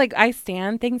 That's why like I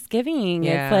stand Thanksgiving.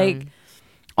 Yeah. It's like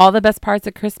all the best parts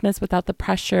of Christmas without the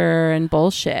pressure and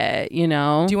bullshit, you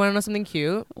know? Do you want to know something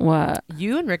cute? What?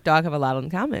 You and Rick Dog have a lot in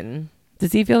common.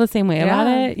 Does he feel the same way about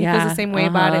it? He feels the same way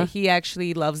about it. He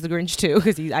actually loves the Grinch too,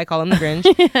 because I call him the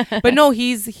Grinch. But no,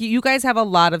 you guys have a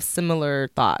lot of similar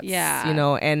thoughts. Yeah. You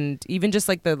know, and even just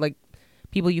like the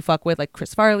people you fuck with, like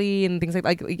Chris Farley and things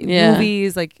like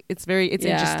movies. Like it's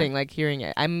interesting, like hearing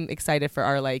it. I'm excited for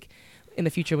our in the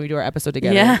future when we do our episode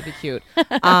together. Yeah. It'll be cute.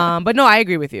 But no, I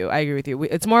agree with you.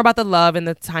 It's more about the love and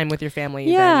the time with your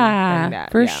family. Yeah, than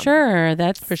that. For sure.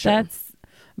 That's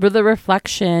the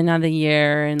reflection on the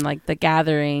year and like the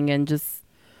gathering and just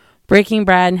breaking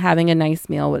bread and having a nice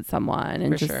meal with someone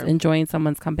and enjoying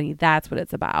someone's company. That's what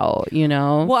it's about, you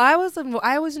know? Well, I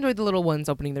always enjoyed the little ones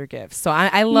opening their gifts. So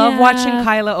I love watching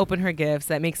Kyla open her gifts.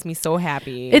 That makes me so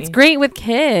happy. It's great with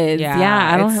kids.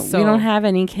 Yeah. We don't have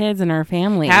any kids in our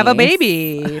family. Have a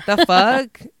baby. The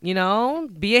fuck? You know?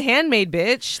 Be a handmaid,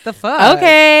 bitch. The fuck?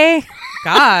 Okay.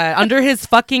 God. Under his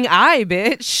fucking eye,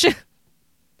 bitch.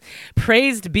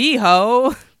 Praised be,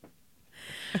 ho.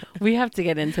 We have to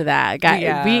get into that.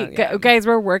 Guys,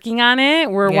 we're working on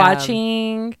it. We're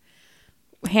watching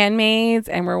Handmaids,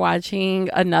 and we're watching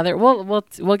another. We'll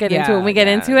get into it when we get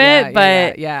into it.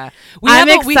 But I'm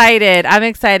excited. I'm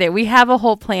excited. We have a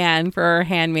whole plan for our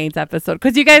Handmaids episode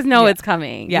because you guys know it's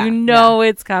coming. Yeah,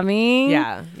 it's coming.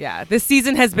 Yeah. This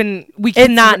season has been. We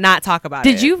cannot not talk about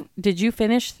it. Did you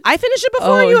finish? I finished it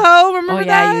before you, ho. Remember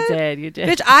that? Yeah, you did.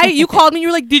 Bitch, you called me. You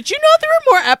were like, "Did you know there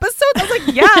were more episodes?" I was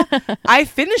like, "Yeah." I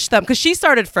finished them because she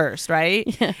started first, right?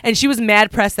 Yeah. And she was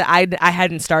mad pressed that I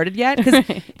hadn't started yet. Because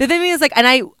the thing is, like,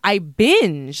 and I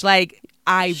binge. So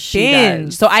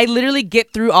I literally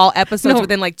get through all episodes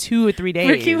within like 2 or 3 days.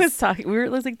 Ricky was talking. It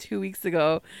was like 2 weeks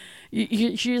ago.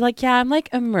 You're like, yeah, I'm like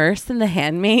immersed in the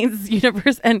Handmaid's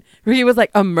universe, and Ricky was like,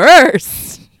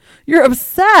 immersed. You're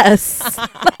obsessed.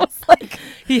 I was like,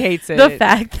 he hates it. The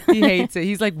fact he hates it.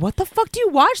 He's like, what the fuck do you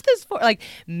watch this for? Like,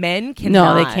 men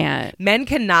cannot. No, they can't. Men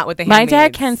cannot with the Handmaids. My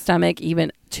dad can't stomach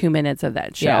even 2 minutes of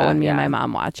that show when me and my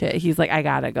mom watch it. He's like, I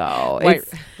gotta go.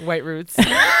 White Roots.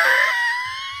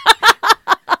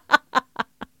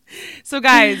 So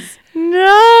guys, no.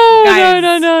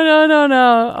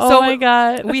 Oh my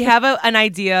God. We have an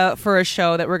idea for a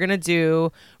show that we're gonna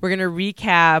do. We're gonna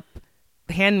recap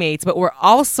Handmaids, but we're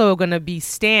also gonna be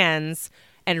stans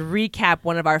and recap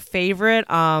one of our favorite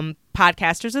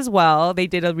podcasters as well. They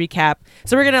did a recap,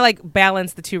 so we're gonna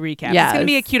balance the two recaps. It's gonna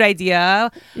be a cute idea.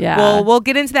 Yeah, we'll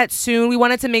get into that soon. We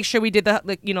wanted to make sure we did the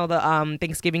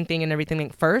Thanksgiving thing and everything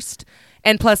first,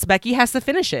 and plus Becky has to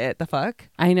finish it. The fuck?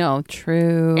 I know,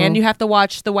 true. And you have to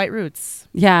watch the White Roots.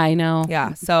 Yeah, I know.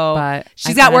 Yeah, so but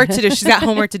she's got work to do. She's got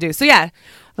homework to do. So yeah.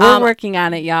 We're working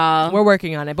on it, y'all. We're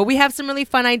working on it. But we have some really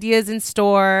fun ideas in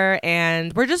store.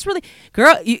 And we're just really...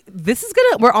 Girl,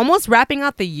 we're almost wrapping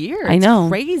out the year. I know. It's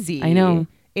crazy. I know.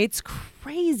 It's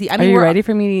crazy. Are you ready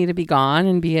for me to be gone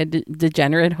and be a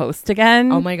degenerate host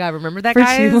again? Oh, my God. Remember that,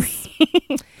 guys? 2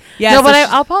 weeks. Yeah, no, but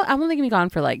I'm only gonna be gone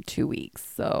for like 2 weeks.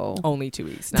 So only 2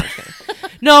 weeks. No,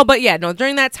 no, but yeah, no.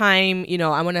 During that time,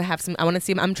 I want to have some. I want to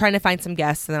see. I'm trying to find some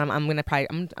guests, and I'm gonna probably.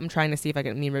 I'm trying to see if I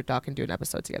can. Me and Rick Dog can do an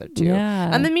episode together too. Yeah.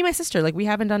 And then me and my sister. We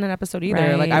haven't done an episode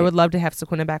either. Right. I would love to have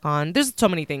Sequina back on. There's so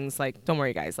many things. Don't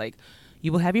worry, guys.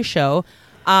 You will have your show.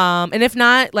 And if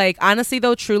not, like honestly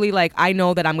though, truly, like I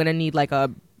know that I'm gonna need like a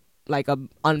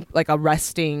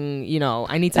resting, you know,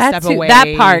 I need to step away.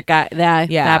 That part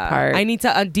that part. I need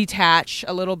to detach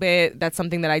a little bit. That's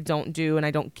something that I don't do, and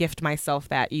I don't gift myself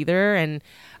that either. And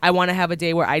I want to have a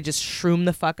day where I just shroom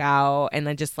the fuck out and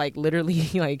I just like literally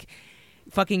like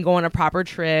fucking go on a proper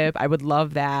trip. I would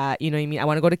love that. You know what I mean? I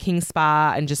want to go to King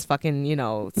Spa and just fucking, you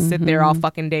know, sit there all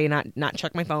fucking day, not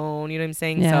check my phone. You know what I'm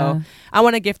saying? Yeah. So I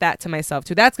want to gift that to myself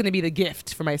too. That's going to be the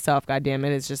gift for myself. God damn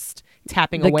it. It's just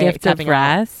tapping away. The gift of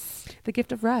rest. The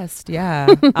gift of rest. Yeah.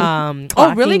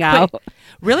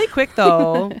 Really quick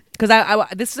though, because I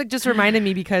this like just reminded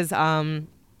me because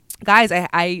guys,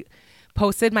 I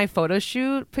posted my photo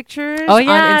shoot pictures on Instagram.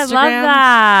 I love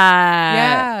that.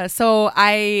 Yeah. So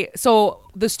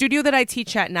the studio that I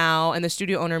teach at now and the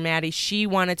studio owner Maddie, she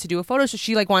wanted to do a photo shoot.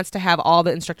 She like wants to have all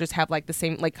the instructors have like the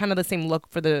same, like kind of the same look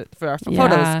for our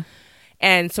photos.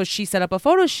 And so she set up a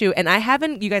photo shoot, and I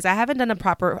haven't done a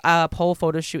proper pole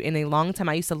photo shoot in a long time.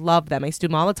 I used to love them. I used to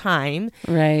do them all the time.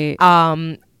 Right.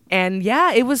 And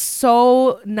yeah, it was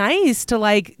so nice to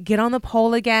like get on the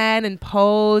pole again and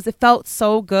pose. It felt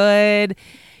so good.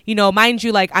 You know, mind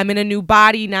you, like I'm in a new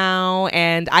body now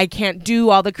and I can't do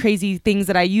all the crazy things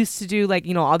that I used to do, like,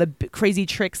 you know, all the crazy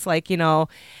tricks, like, you know.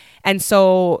 And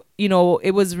so, you know,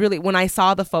 it was really, when I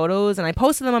saw the photos and I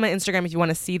posted them on my Instagram if you want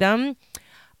to see them,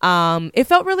 it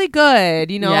felt really good,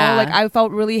 you know, like I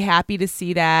felt really happy to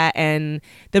see that, and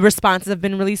the responses have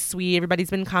been really sweet.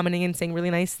 Everybody's been commenting and saying really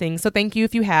nice things. So thank you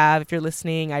if you're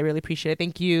listening. I really appreciate it.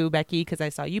 Thank you, Becky, because I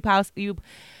saw you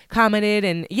commented,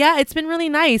 and yeah, it's been really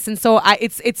nice. And so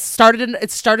it started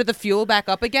the fuel back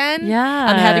up again. Yeah,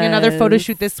 I'm having another photo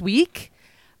shoot this week.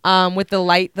 With the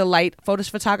light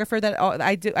photographer that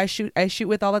I shoot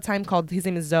with all the time. His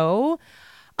name is Zoe.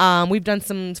 We've done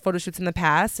some photo shoots in the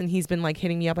past, and he's been like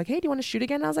hitting me up like, hey, do you want to shoot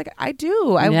again? And I was like, I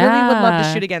do. I really would love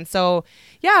to shoot again. So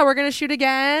yeah, we're going to shoot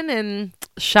again. And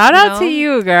shout out to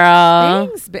you, girl.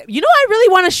 Thanks. You know, I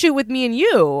really want to shoot with me and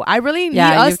you. I really need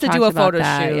us to do a photo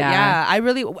shoot. Yeah. I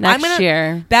really, next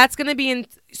year. That's going to be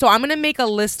so I'm going to make a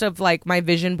list of like my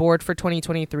vision board for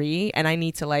 2023. And I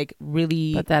need to like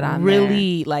really, put that on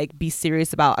really like be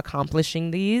serious about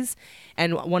accomplishing these.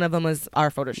 And one of them is our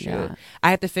photo shoot. Yeah.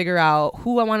 I have to figure out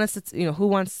who I want us to, you know,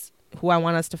 who I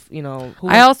want us to, you know.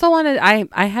 I also wanted,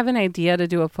 I have an idea to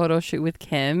do a photo shoot with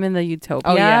Kim in the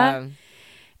Utopia. Oh, yeah.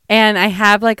 And I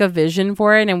have like a vision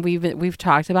for it, and we've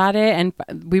talked about it. And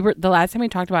the last time we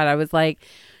talked about it, I was like,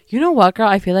 you know what, girl,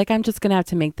 I feel like I'm just going to have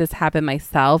to make this happen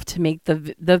myself to make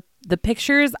the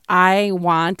pictures I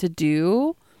want to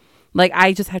do. Like,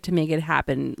 I just have to make it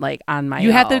happen, like, on my own.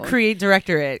 You have to be the creative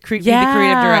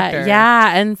director.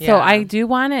 Yeah, and so I do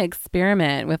want to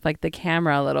experiment with, like, the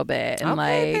camera a little bit. And,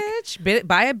 okay, bitch.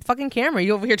 Buy a fucking camera.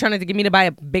 You over here trying to get me to buy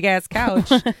a big-ass couch.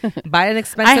 Buy an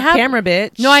expensive camera,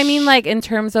 bitch. No, I mean, like, in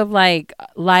terms of, like,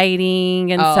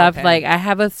 lighting and stuff. Okay. Like, I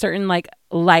have a certain, like,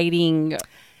 lighting,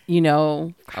 you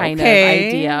know, kind of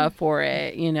idea for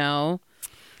it, you know.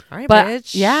 All right,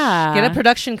 bitch. Yeah. Get a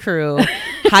production crew.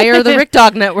 Hire the Rick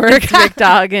Dog Network. Rick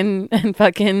Dog and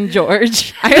fucking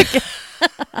George.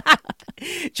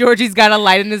 Georgie's got a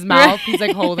light in his mouth. He's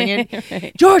like holding it.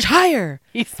 Right. George, higher.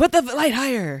 Put the light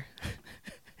higher.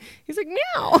 He's like,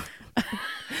 meow.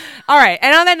 All right.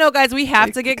 And on that note, guys, we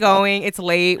have to get going. It's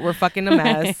late. We're fucking a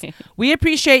mess. We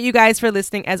appreciate you guys for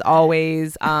listening as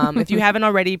always. If you haven't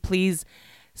already, please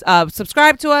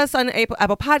subscribe to us on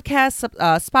Apple Podcasts,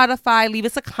 Spotify. Leave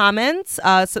us a comment.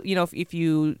 So, you know, if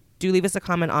you do leave us a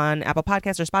comment on Apple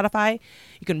Podcasts or Spotify,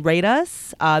 you can rate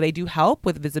us. They do help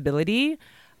with visibility.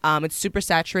 It's super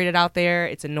saturated out there.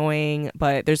 It's annoying,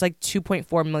 but there's like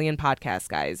 2.4 million podcasts,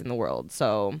 guys, in the world.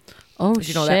 So,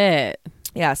 you know shit.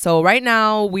 Yeah, so right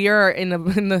now we are in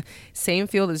the same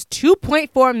field as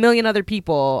 2.4 million other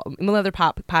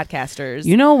podcasters.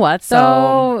 You know what?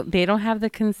 So they don't have the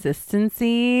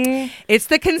consistency. It's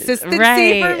the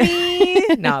consistency for me.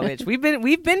 No, bitch,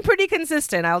 we've been pretty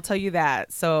consistent. I'll tell you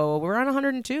that. So we're on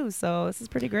 102. So this is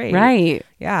pretty great. Right.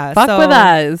 Yeah. Fuck with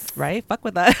us. Right. Fuck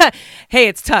with us. Hey,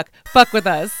 it's Tuck. Fuck with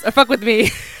us or fuck with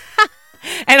me.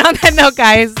 And on that note,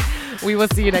 guys, we will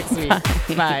see you next week.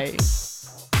 Bye.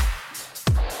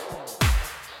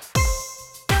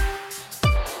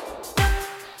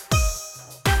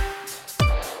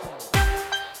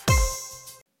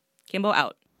 Kimbo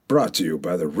out. Brought to you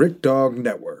by the Rick Dog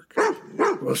Network.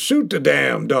 Well, shoot the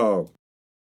damn dog.